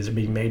 70s, are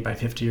being made by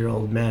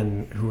 50-year-old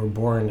men who were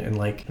born in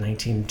like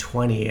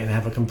 1920 and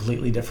have a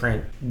completely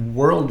different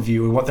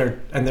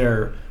worldview, and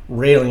they're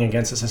railing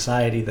against a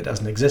society that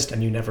doesn't exist,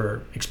 and you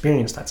never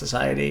experienced that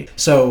society.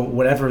 So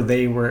whatever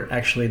they were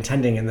actually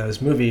intending in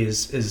those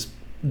movies is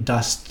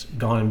dust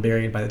gone and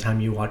buried by the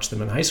time you watch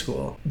them in high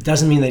school.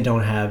 Doesn't mean they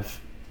don't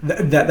have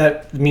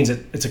that means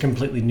it's a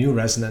completely new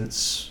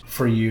resonance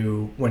for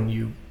you when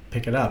you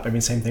pick it up. I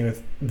mean, same thing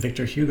with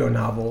Victor Hugo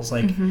novels.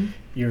 Like,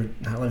 you're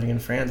not living in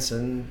France,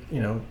 and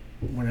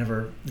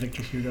whenever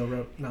Victor Hugo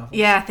wrote novels.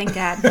 Yeah, thank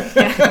God.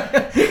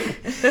 Yeah.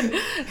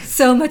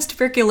 So much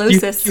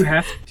tuberculosis.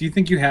 Do you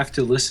think you have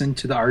to listen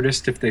to the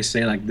artist if they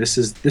say like this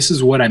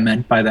is what I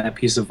meant by that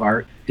piece of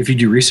art? If you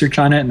do research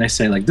on it and they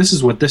say like this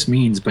is what this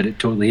means, but it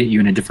totally hit you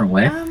in a different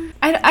way.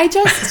 I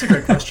just That's a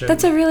great question.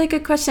 That's a really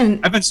good question.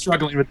 I've been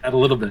struggling with that a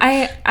little bit.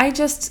 I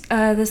just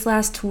this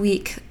last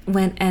week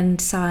went and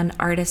saw an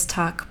artist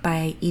talk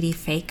by Edie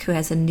Fake, who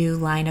has a new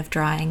line of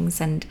drawings,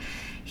 and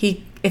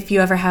if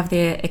you ever have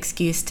the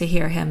excuse to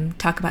hear him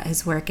talk about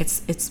his work,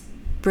 it's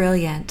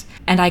brilliant.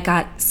 And I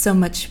got so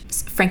much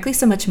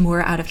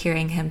more out of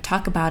hearing him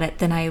talk about it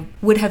than I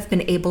would have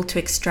been able to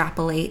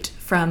extrapolate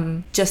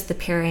from just the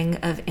pairing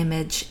of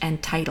image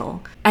and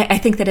title. I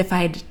think that if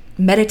I'd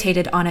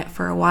meditated on it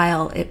for a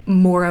while,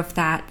 more of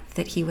that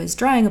he was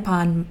drawing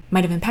upon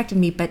might have impacted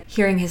me, but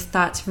hearing his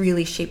thoughts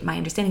really shaped my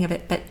understanding of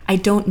it. But I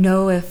don't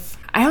know if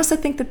I also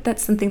think that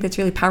that's something that's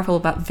really powerful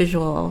about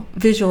visual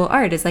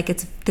art, is like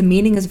the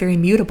meaning is very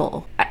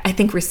mutable. I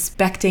think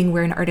respecting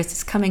where an artist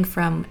is coming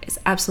from is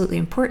absolutely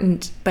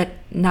important, but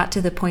not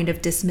to the point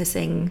of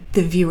dismissing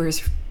the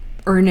viewer's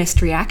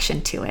earnest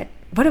reaction to it.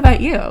 What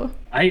about you?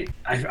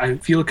 I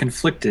feel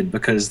conflicted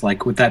because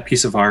like with that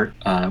piece of art,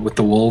 with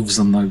the wolves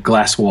on the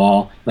glass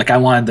wall, like I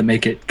wanted to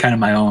make it kind of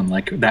my own.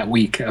 Like that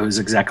week, it was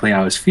exactly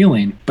how I was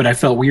feeling, but I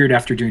felt weird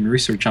after doing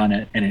research on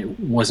it, and it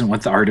wasn't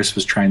what the artist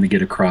was trying to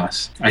get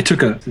across.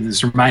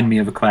 This reminded me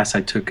of a class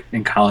I took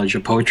in college,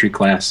 a poetry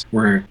class,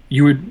 where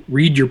you would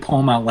read your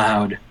poem out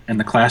loud and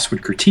the class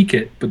would critique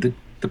it, but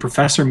the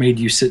professor made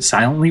you sit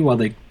silently while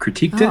they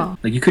critiqued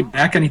it. Like you couldn't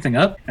back anything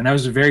up. And that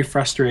was very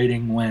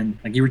frustrating when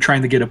like you were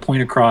trying to get a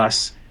point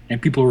across and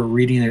people were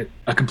reading it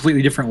a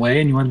completely different way.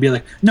 And you want to be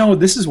like, no,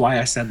 this is why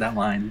I said that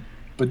line.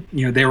 But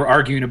they were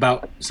arguing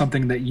about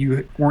something that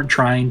you weren't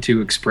trying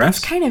to express.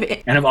 It's kind of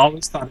it. And I've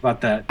always thought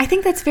about that. I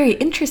think that's very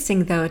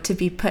interesting though, to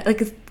be put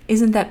like,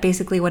 isn't that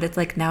basically what it's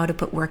like now to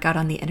put work out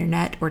on the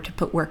internet or to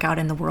put work out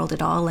in the world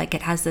at all? Like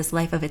it has this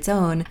life of its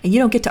own, and you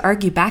don't get to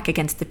argue back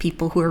against the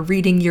people who are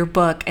reading your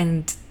book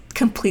and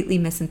completely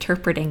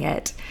misinterpreting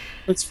it.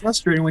 It's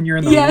frustrating when you're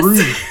in the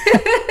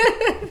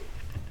room.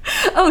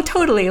 Oh,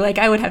 totally. Like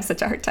I would have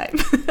such a hard time.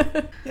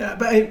 Yeah,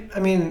 but I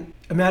mean,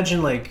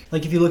 imagine like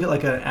if you look at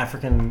like an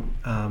African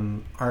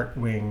art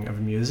wing of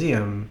a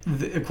museum,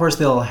 of course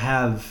they'll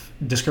have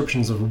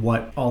descriptions of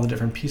what all the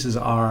different pieces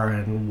are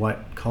and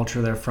what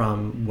culture they're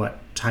from, what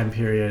time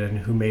period, and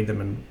who made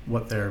them and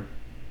what their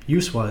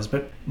use was.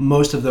 But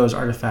most of those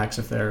artifacts,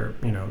 if they're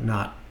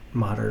not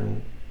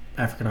modern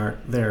African art,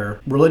 they're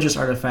religious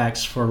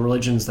artifacts for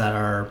religions that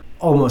are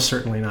almost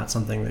certainly not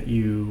something that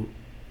you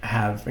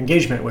have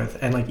engagement with.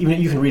 And like even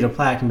you can read a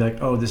plaque and be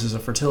like, oh, this is a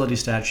fertility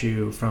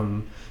statue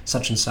from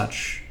such and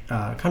such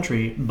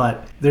country,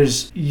 but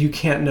you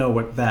can't know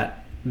what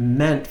that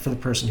meant for the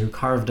person who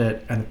carved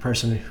it and the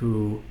person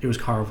who it was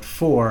carved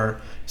for.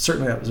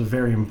 Certainly that was a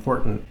very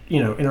important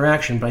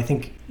interaction, but I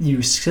think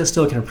you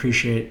still can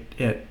appreciate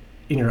it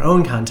in your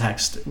own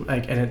context.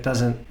 Like, and it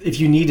doesn't, if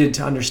you needed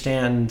to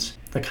understand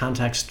the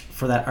context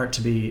for that art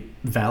to be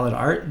valid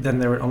art, then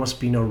there would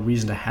almost be no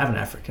reason to have an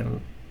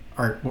African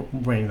art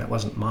wing that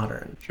wasn't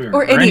modern. Sure.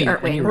 Or any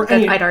art wing,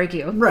 I'd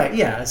argue. Right,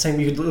 yeah.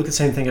 You could look at the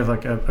same thing of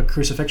like a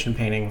crucifixion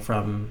painting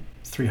from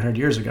 300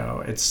 years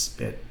ago.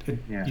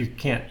 You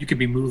can't. You could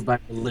be moved by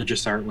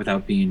religious art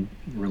without being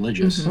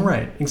religious. Mm-hmm.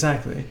 Right,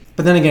 exactly.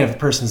 But then again, if a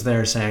person's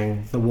there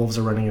saying the wolves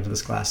are running into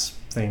this glass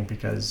thing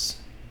because,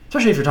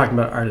 especially if you're talking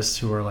about artists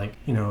who are like,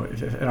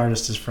 if an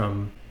artist is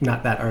from,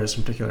 not that artist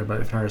in particular,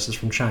 but if an artist is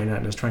from China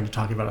and is trying to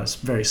talk about a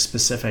very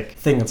specific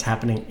thing that's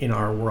happening in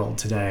our world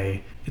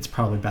today, it's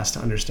probably best to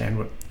understand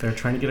what they're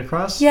trying to get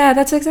across. Yeah,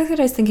 that's exactly what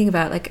I was thinking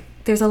about. Like,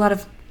 there's a lot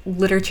of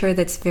literature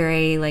that's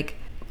very like,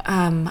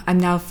 I'm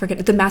now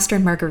forgetting, The Master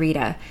and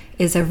Margarita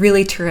is a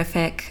really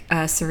terrific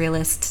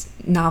surrealist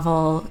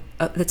novel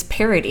that's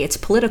parody. It's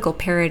political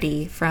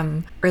parody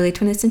from early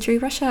 20th century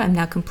Russia. I'm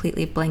now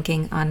completely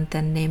blanking on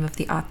the name of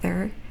the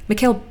author.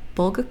 Mikhail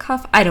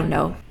Bulgakov? I don't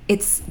know.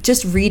 It's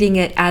just reading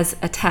it as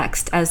a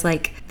text, as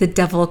like the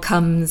devil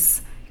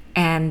comes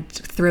and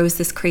throws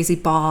this crazy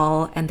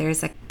ball and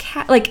there's a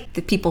cat, like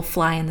the people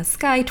fly in the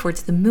sky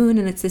towards the moon,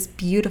 and it's this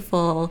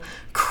beautiful,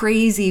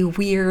 crazy,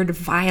 weird,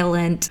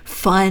 violent,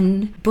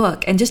 fun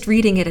book. And just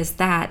reading it as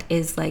that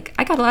is like,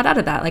 I got a lot out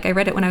of that. Like I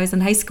read it when I was in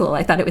high school.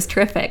 I thought it was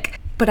terrific.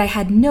 But I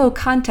had no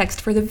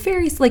context for the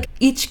various, like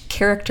each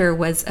character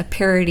was a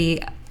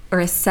parody or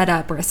a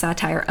setup or a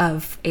satire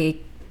of a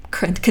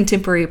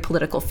contemporary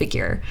political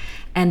figure,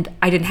 and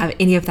I didn't have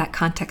any of that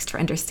context for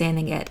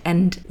understanding it.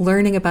 And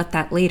learning about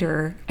that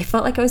later, I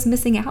felt like I was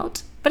missing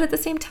out, but at the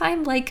same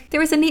time, like there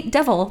was a neat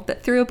devil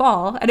that threw a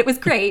ball and it was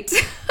great.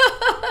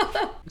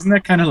 Isn't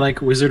that kind of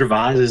like Wizard of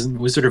Oz? Isn't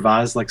Wizard of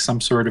Oz like some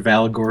sort of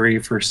allegory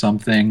for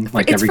something?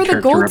 Like it's every for the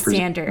character gold represents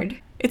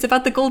standard. It's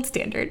about the gold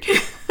standard.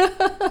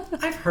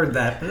 I've heard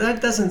that, but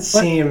that doesn't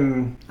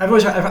seem. I'm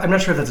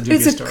not sure if that's a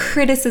dubious It's a story.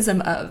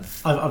 criticism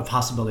of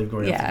Possibility of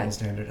going up the gold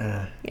standard.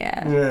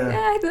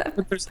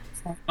 But there's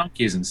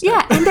monkeys and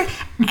stuff. Yeah,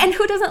 and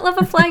who doesn't love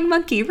a flying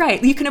monkey,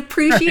 right? You can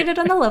appreciate it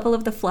on the level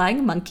of the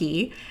flying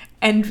monkey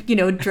and,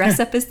 dress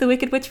up as the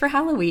Wicked Witch for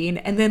Halloween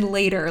and then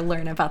later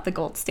learn about the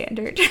gold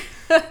standard.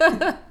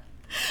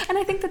 And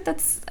I think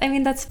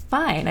that's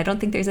fine. I don't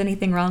think there's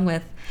anything wrong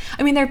with,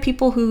 there are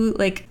people who,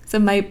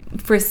 so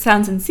for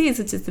Sounds and Seas,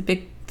 which is the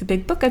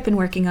big book I've been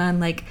working on,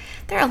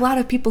 there are a lot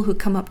of people who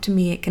come up to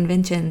me at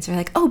conventions are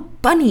like, oh,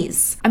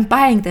 bunnies, I'm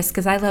buying this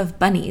because I love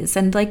bunnies.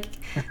 And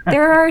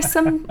there are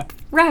some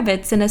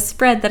rabbits in a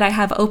spread that I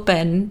have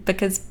open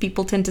because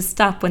people tend to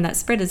stop when that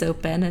spread is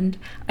open, and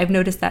I've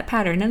noticed that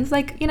pattern. And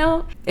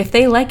it's if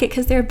they like it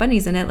because there are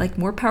bunnies in it,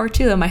 more power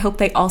to them. I hope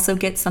they also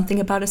get something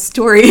about a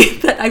story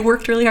that I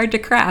worked really hard to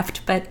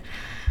craft, but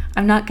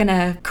I'm not going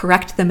to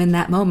correct them in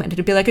that moment.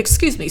 It'd be like,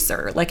 excuse me,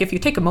 sir. If you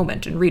take a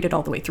moment and read it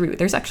all the way through,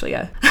 there's actually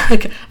a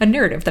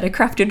narrative that I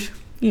crafted,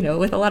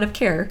 with a lot of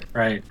care.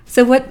 Right.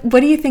 So what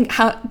do you think?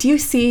 How do you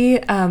see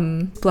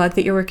blog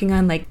that you're working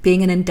on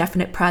being an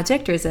indefinite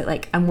project, or is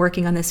it I'm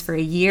working on this for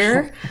a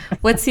year?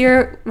 What's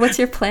your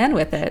plan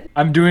with it?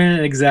 I'm doing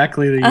it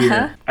exactly the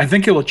year. I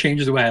think it will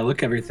change the way I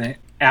look at everything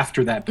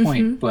after that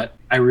point, but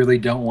I really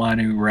don't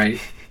want to write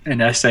an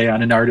essay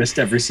on an artist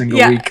every single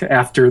week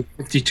after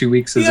 52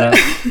 weeks is up.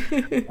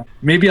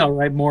 Maybe I'll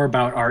write more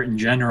about art in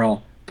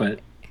general, but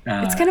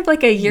it's kind of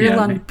like a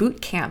year-long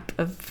boot camp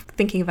of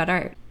thinking about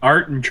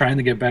art and trying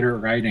to get better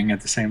at writing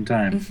at the same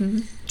time.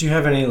 Do you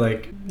have any,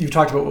 you've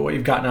talked about what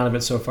you've gotten out of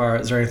it so far.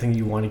 Is there anything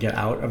you want to get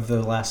out of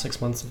the last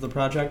 6 months of the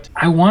project?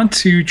 I want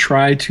to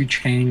try to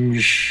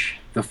change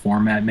the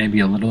format maybe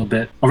a little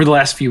bit. Over the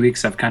last few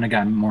weeks, I've kind of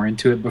gotten more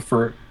into it, but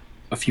for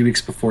a few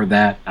weeks before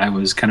that, I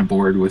was kind of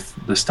bored with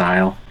the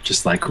style,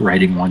 just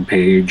writing one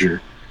page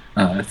or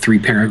 3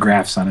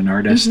 paragraphs on an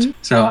artist.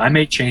 So I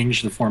may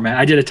change the format.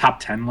 I did a top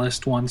 10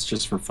 list once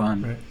just for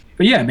fun. Right.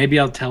 But yeah, maybe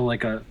I'll tell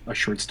a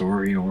short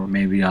story, or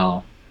maybe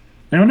I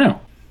don't know.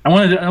 I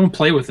want to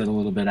play with it a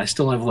little bit. I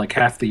still have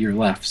half the year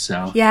left,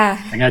 so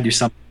I got to do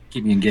something to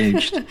keep me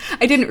engaged.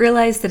 I didn't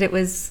realize that it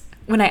was,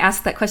 when I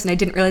asked that question, I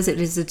didn't realize it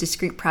was a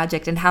discrete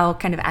project, and how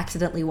kind of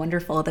accidentally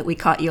wonderful that we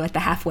caught you at the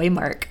halfway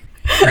mark.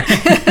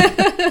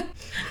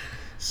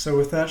 So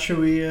with that, should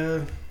we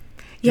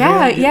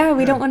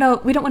we don't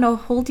want to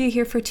hold you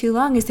here for too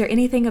long. Is there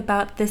anything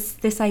about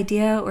this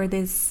idea or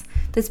this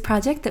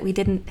project that we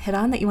didn't hit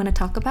on that you want to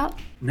talk about?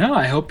 No,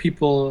 I hope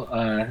people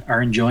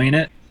are enjoying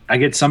it. I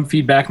get some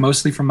feedback,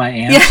 mostly from my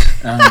aunt.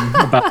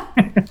 About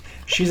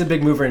She's a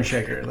big mover and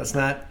shaker. Let's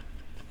not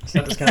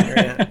discount your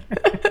aunt.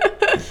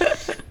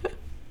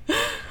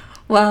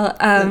 Well,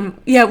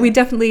 we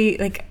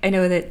definitely, I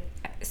know that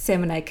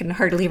Sam and I can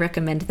heartily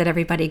recommend that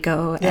everybody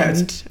go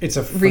and it's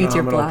a read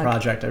your phenomenal blog.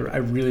 project. I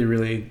really,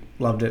 really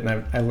loved it,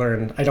 and I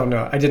learned. I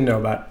didn't know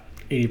about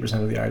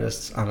 80% of the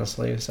artists,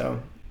 honestly.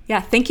 So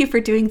yeah, thank you for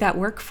doing that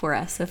work for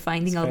us of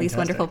finding all these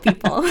wonderful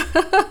people.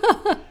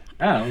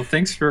 Well,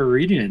 thanks for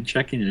reading it and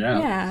checking it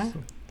out. Yeah.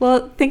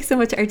 Well, thanks so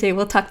much, RJ.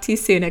 We'll talk to you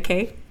soon,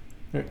 okay?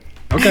 Right.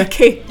 Okay.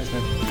 Okay. Thanks,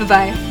 man.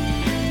 Bye-bye.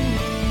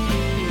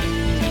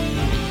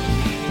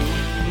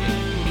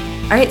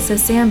 All right, so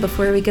Sam,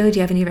 before we go, do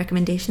you have any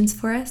recommendations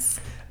for us?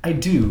 I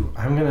do.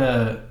 I'm going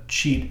to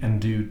cheat and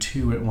do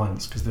 2 at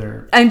once because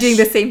they're I'm doing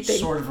the same thing.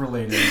 Sort of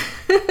related.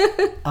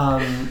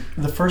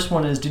 The first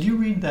one is, did you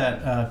read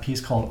that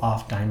piece called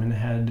Off Diamond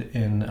Head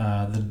in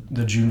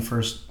the June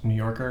 1st New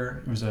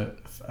Yorker? It was a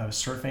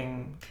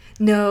surfing...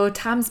 No,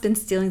 Tom's been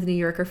stealing the New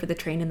Yorker for the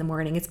train in the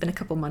morning. It's been a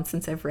couple months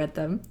since I've read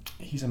them.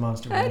 He's a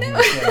monster. I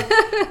know.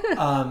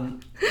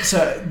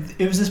 So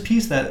it was this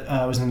piece that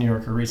was in the New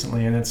Yorker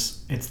recently, and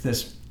it's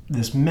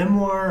this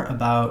memoir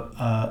about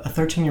a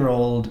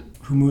 13-year-old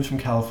who moves from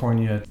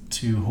California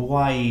to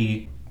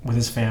Hawaii with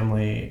his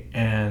family,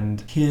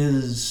 and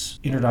his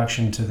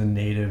introduction to the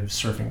native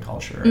surfing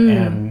culture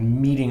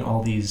and meeting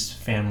all these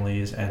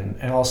families, and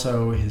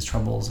also his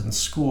troubles in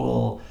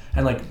school,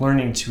 and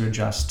learning to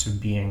adjust to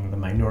being the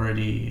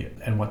minority,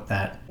 and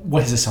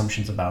what his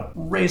assumptions about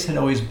race had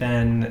always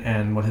been,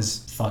 and what his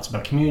thoughts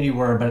about community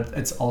were. But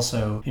it's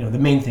also, the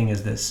main thing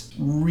is this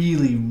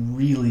really,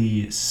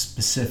 really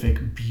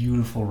specific,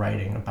 beautiful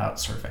writing about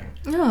surfing.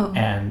 Oh.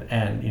 And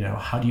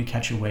how do you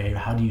catch a wave?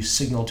 How do you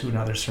signal to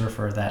another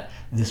surfer that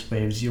this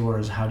wave's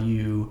yours? How do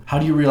you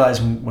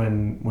realize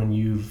when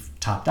you've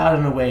topped out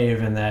on a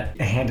wave and that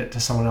hand it to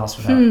someone else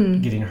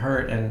without getting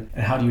hurt, and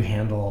how do you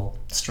handle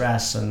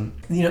stress? And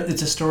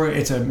it's a story,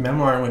 it's a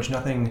memoir in which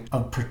nothing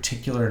of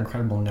particular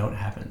incredible note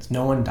happens.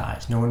 No one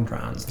dies, no one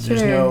drowns.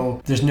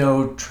 Sure. There's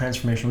no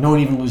transformation. No one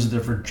even loses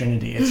their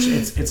virginity.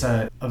 It's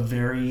a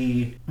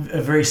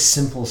very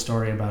simple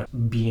story about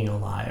being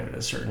alive at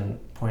a certain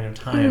point of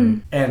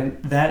time,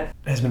 and that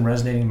has been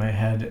resonating in my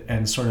head,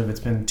 and sort of it's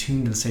been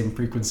tuned to the same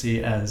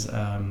frequency as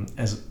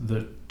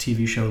the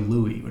TV show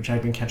Louie, which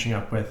I've been catching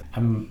up with.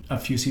 I'm a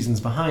few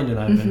seasons behind, and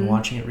I've been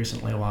watching it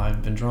recently while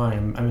I've been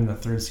drawing. I'm in the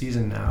 3rd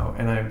season now,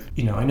 and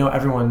I know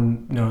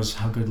everyone knows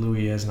how good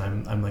Louie is,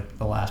 and I'm like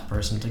the last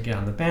person to get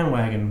on the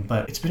bandwagon,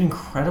 but it's been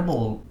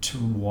incredible to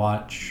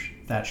watch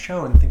that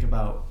show and think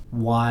about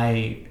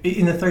why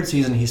in the 3rd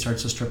season he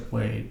starts to strip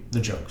away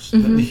the jokes.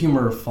 The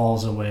humor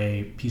falls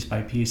away piece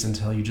by piece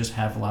until you just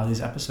have a lot of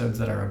these episodes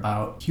that are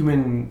about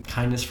human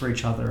kindness for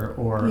each other,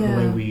 or the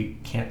way we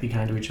can't be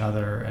kind to each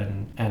other,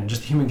 and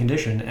just the human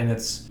condition. And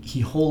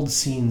he holds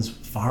scenes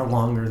far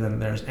longer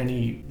than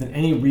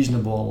any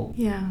reasonable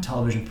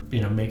television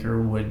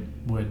maker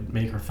would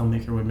make, or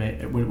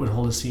filmmaker would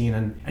hold a scene,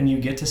 and you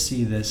get to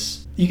see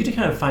this. You get to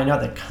kind of find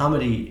out that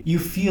comedy, you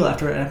feel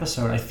after an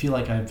episode, I feel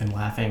like I've been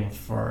laughing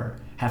for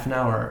half an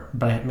hour,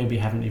 but I maybe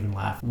haven't even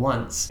laughed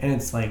once. And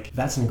it's like,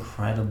 that's an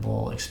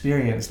incredible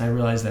experience. And I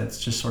realize that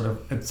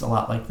it's a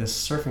lot like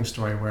this surfing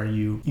story, where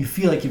you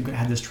feel like you've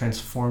had this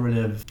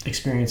transformative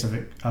experience of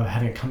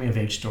having a coming of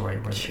age story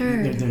where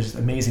there's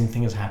amazing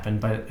things happen,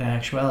 but in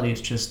actuality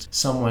it's just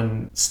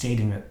someone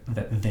stating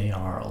that they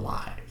are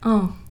alive.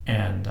 Oh.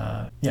 And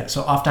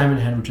so Off Diamond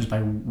Head, which is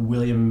by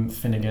William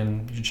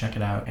Finnegan, you should check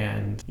it out.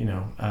 And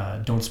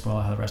don't spoil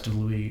how the rest of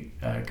Louie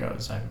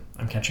goes.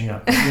 I'm catching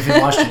up. If you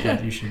haven't watched it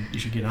yet, you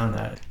should get on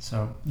that.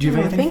 So, do you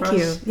have anything for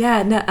us? Thank you.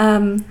 Yeah,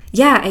 no,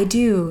 I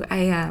do.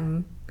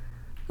 I'm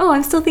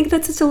still thinking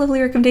that's such a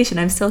lovely recommendation.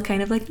 I'm still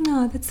kind of like,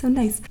 no, that's so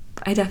nice.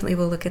 I definitely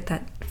will look at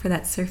that for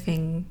that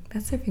surfing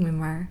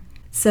memoir.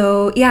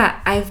 So yeah,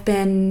 I've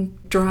been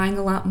drawing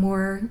a lot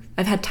more.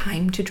 I've had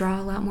time to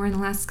draw a lot more in the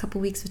last couple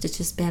weeks, which has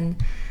just been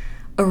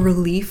a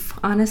relief,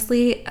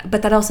 honestly.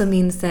 But that also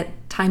means that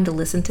time to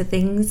listen to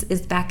things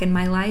is back in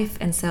my life.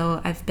 And so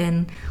I've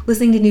been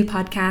listening to new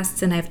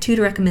podcasts, and I have 2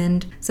 to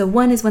recommend. So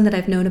one is one that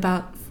I've known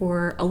about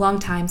for a long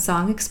time,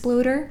 Song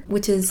Exploder,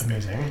 which is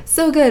amazing.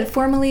 So good.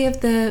 Formerly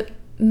of the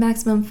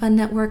Maximum Fun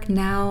Network,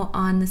 now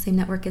on the same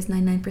network as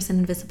 99%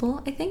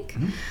 Invisible, I think.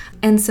 Mm-hmm.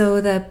 And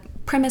so the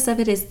premise of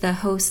it is the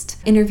host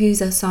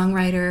interviews a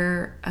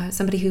songwriter,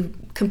 somebody who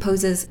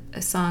composes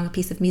a song, a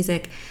piece of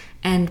music,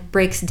 and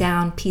breaks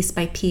down piece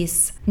by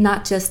piece,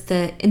 not just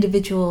the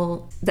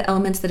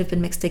elements that have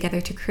been mixed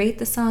together to create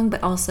the song,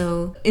 but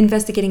also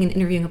investigating and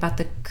interviewing about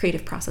the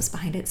creative process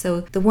behind it.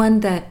 So the one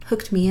that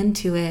hooked me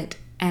into it,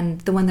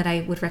 and the one that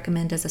I would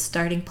recommend as a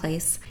starting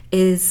place,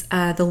 is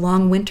the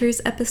Long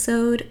Winters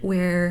episode,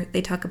 where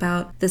they talk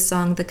about the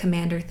song The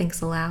Commander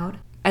Thinks Aloud.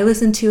 I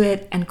listened to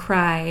it and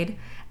cried,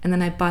 and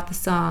then I bought the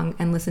song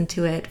and listened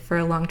to it for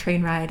a long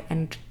train ride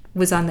and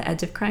was on the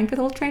edge of crying for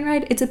the whole train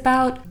ride. It's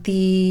about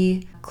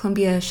the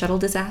Columbia shuttle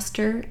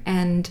disaster,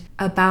 and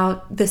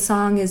about the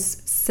song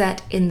is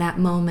set in that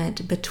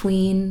moment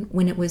between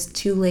when it was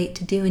too late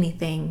to do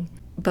anything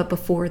but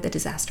before the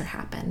disaster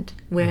happened,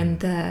 when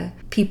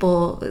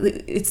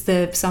it's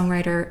the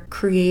songwriter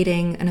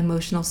creating an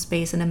emotional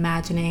space and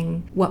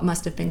imagining what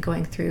must have been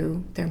going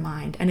through their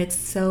mind. And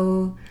it's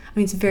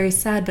it's very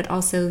sad, but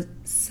also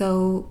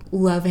so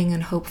loving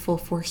and hopeful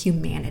for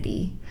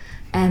humanity.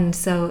 And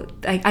so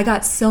I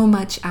got so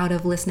much out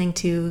of listening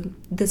to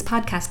this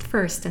podcast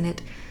first, and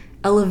it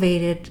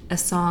elevated a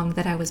song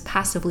that I was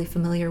passively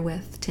familiar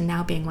with to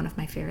now being one of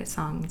my favorite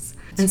songs.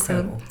 That's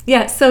incredible. So,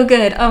 yeah, so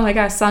good. Oh my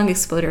gosh, Song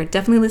Exploder.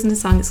 Definitely listen to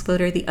Song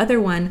Exploder. The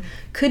other one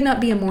could not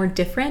be a more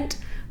different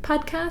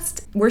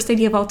podcast. Worst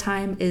idea of all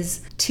time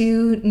is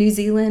 2 New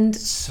Zealand.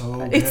 So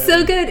good. It's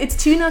so good. It's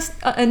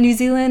 2 New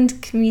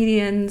Zealand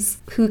comedians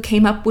who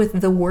came up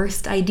with the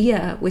worst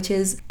idea, which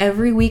is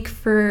every week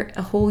for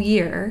a whole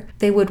year,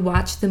 they would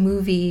watch the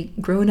movie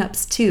Grown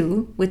Ups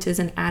 2, which is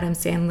an Adam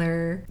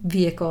Sandler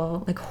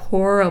vehicle, like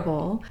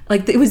horrible.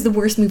 Like it was the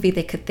worst movie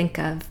they could think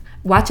of.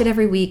 Watch it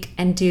every week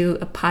and do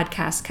a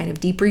podcast kind of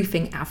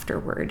debriefing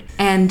afterward.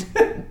 And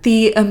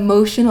the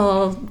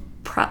emotional,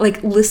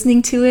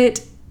 listening to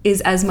it is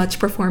as much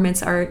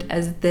performance art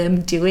as them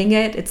doing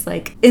it. It's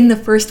like, in the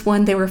first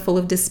one, they were full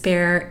of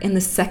despair. In the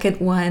second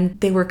one,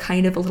 they were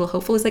kind of a little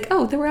hopeful. It's like,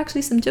 oh, there were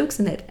actually some jokes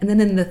in it. And then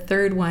in the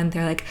third one,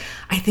 they're like,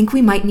 I think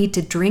we might need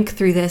to drink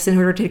through this in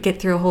order to get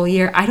through a whole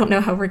year. I don't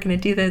know how we're going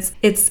to do this.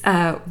 It's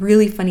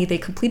really funny. They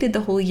completed the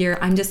whole year.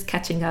 I'm just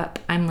catching up.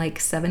 I'm like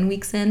 7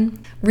 weeks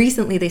in.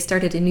 Recently, they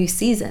started a new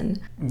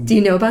season. Do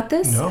you know about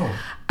this? No.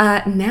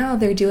 Now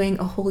they're doing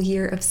a whole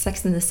year of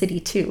Sex and the City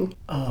too.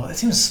 Oh, that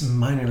seems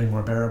minorly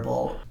more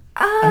bearable.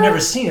 I've never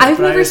seen it.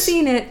 I've never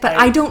seen it, but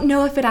I don't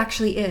know if it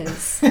actually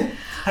is.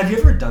 Have you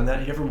ever done that?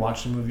 Have you ever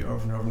watched a movie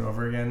over and over and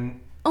over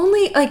again?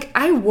 Only,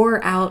 I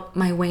wore out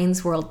my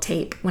Wayne's World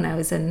tape when I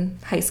was in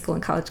high school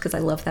and college because I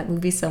loved that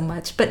movie so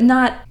much, but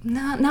not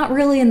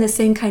really in the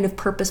same kind of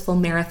purposeful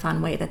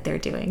marathon way that they're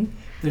doing.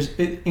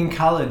 In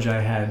college,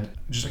 I had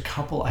just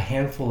a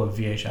handful of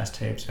VHS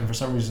tapes, and for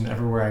some reason,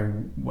 everywhere I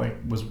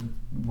was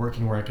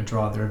working where I could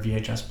draw, there were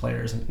VHS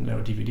players and no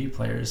DVD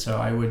players. So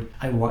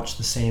I watched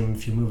the same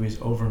few movies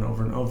over and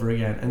over and over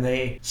again, and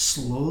they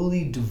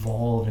slowly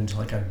devolve into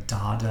like a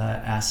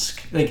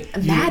Dada-esque, like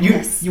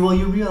madness. You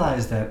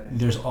realize that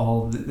there's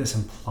all this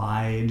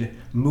implied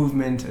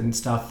movement and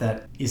stuff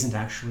that isn't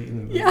actually in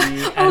the movie.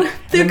 Yeah.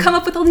 They come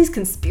up with all these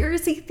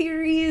conspiracy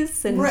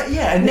theories and right,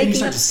 yeah, and then you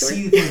start to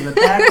see things in the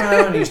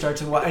background, and you start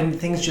to watch, and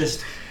things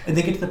just. And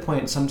they get to the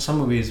point, some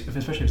movies,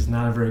 especially if it's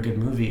not a very good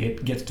movie,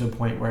 it gets to a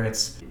point where it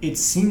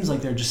seems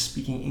like they're just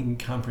speaking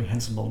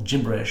incomprehensible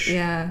gibberish.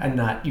 Yeah. And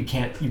you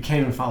can't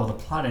even follow the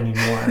plot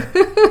anymore.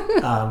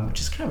 Which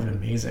is kind of an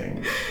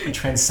amazing,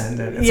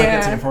 transcendent. It's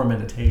like a form of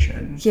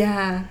meditation.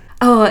 Yeah.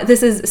 Oh,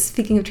 this is,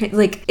 speaking of,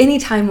 like,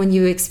 anytime when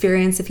you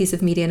experience a piece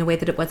of media in a way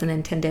that it wasn't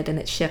intended and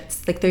it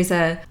shifts, like there's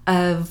a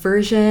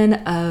version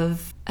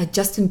of a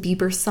Justin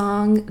Bieber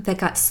song that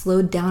got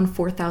slowed down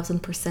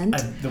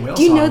 4,000%. The Whale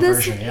Do you Song know this?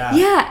 version, yeah.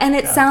 Yeah, and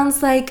it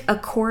sounds like a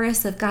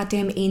chorus of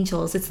goddamn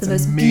angels. It's the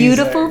most amazing.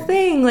 Beautiful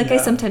thing. Like, Yeah. I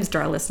sometimes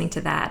draw listening to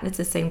that, and it's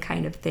the same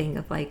kind of thing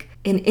of like,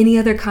 in any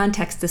other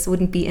context, this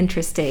wouldn't be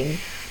interesting.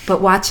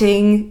 But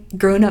watching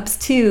Grown Ups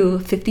 2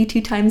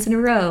 52 times in a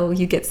row,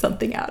 you get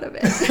something out of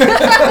it.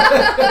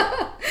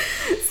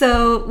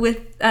 So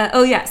with,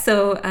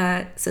 so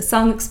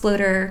Song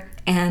Exploder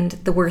and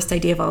The Worst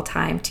Idea of All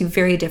Time, two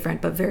very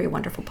different but very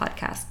wonderful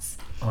podcasts.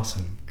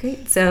 Awesome.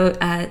 Great. So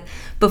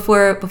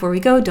before we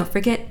go, don't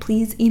forget,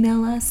 please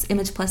email us,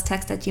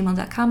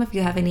 imageplustext@gmail.com, if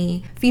you have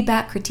any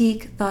feedback,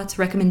 critique, thoughts,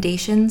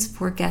 recommendations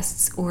for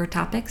guests or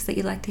topics that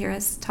you'd like to hear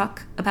us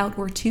talk about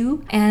or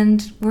to.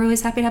 And we're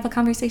always happy to have a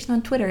conversation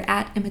on Twitter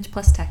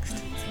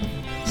 @imageplustext.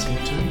 See you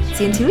in 2 weeks.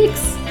 See you in 2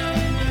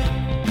 weeks.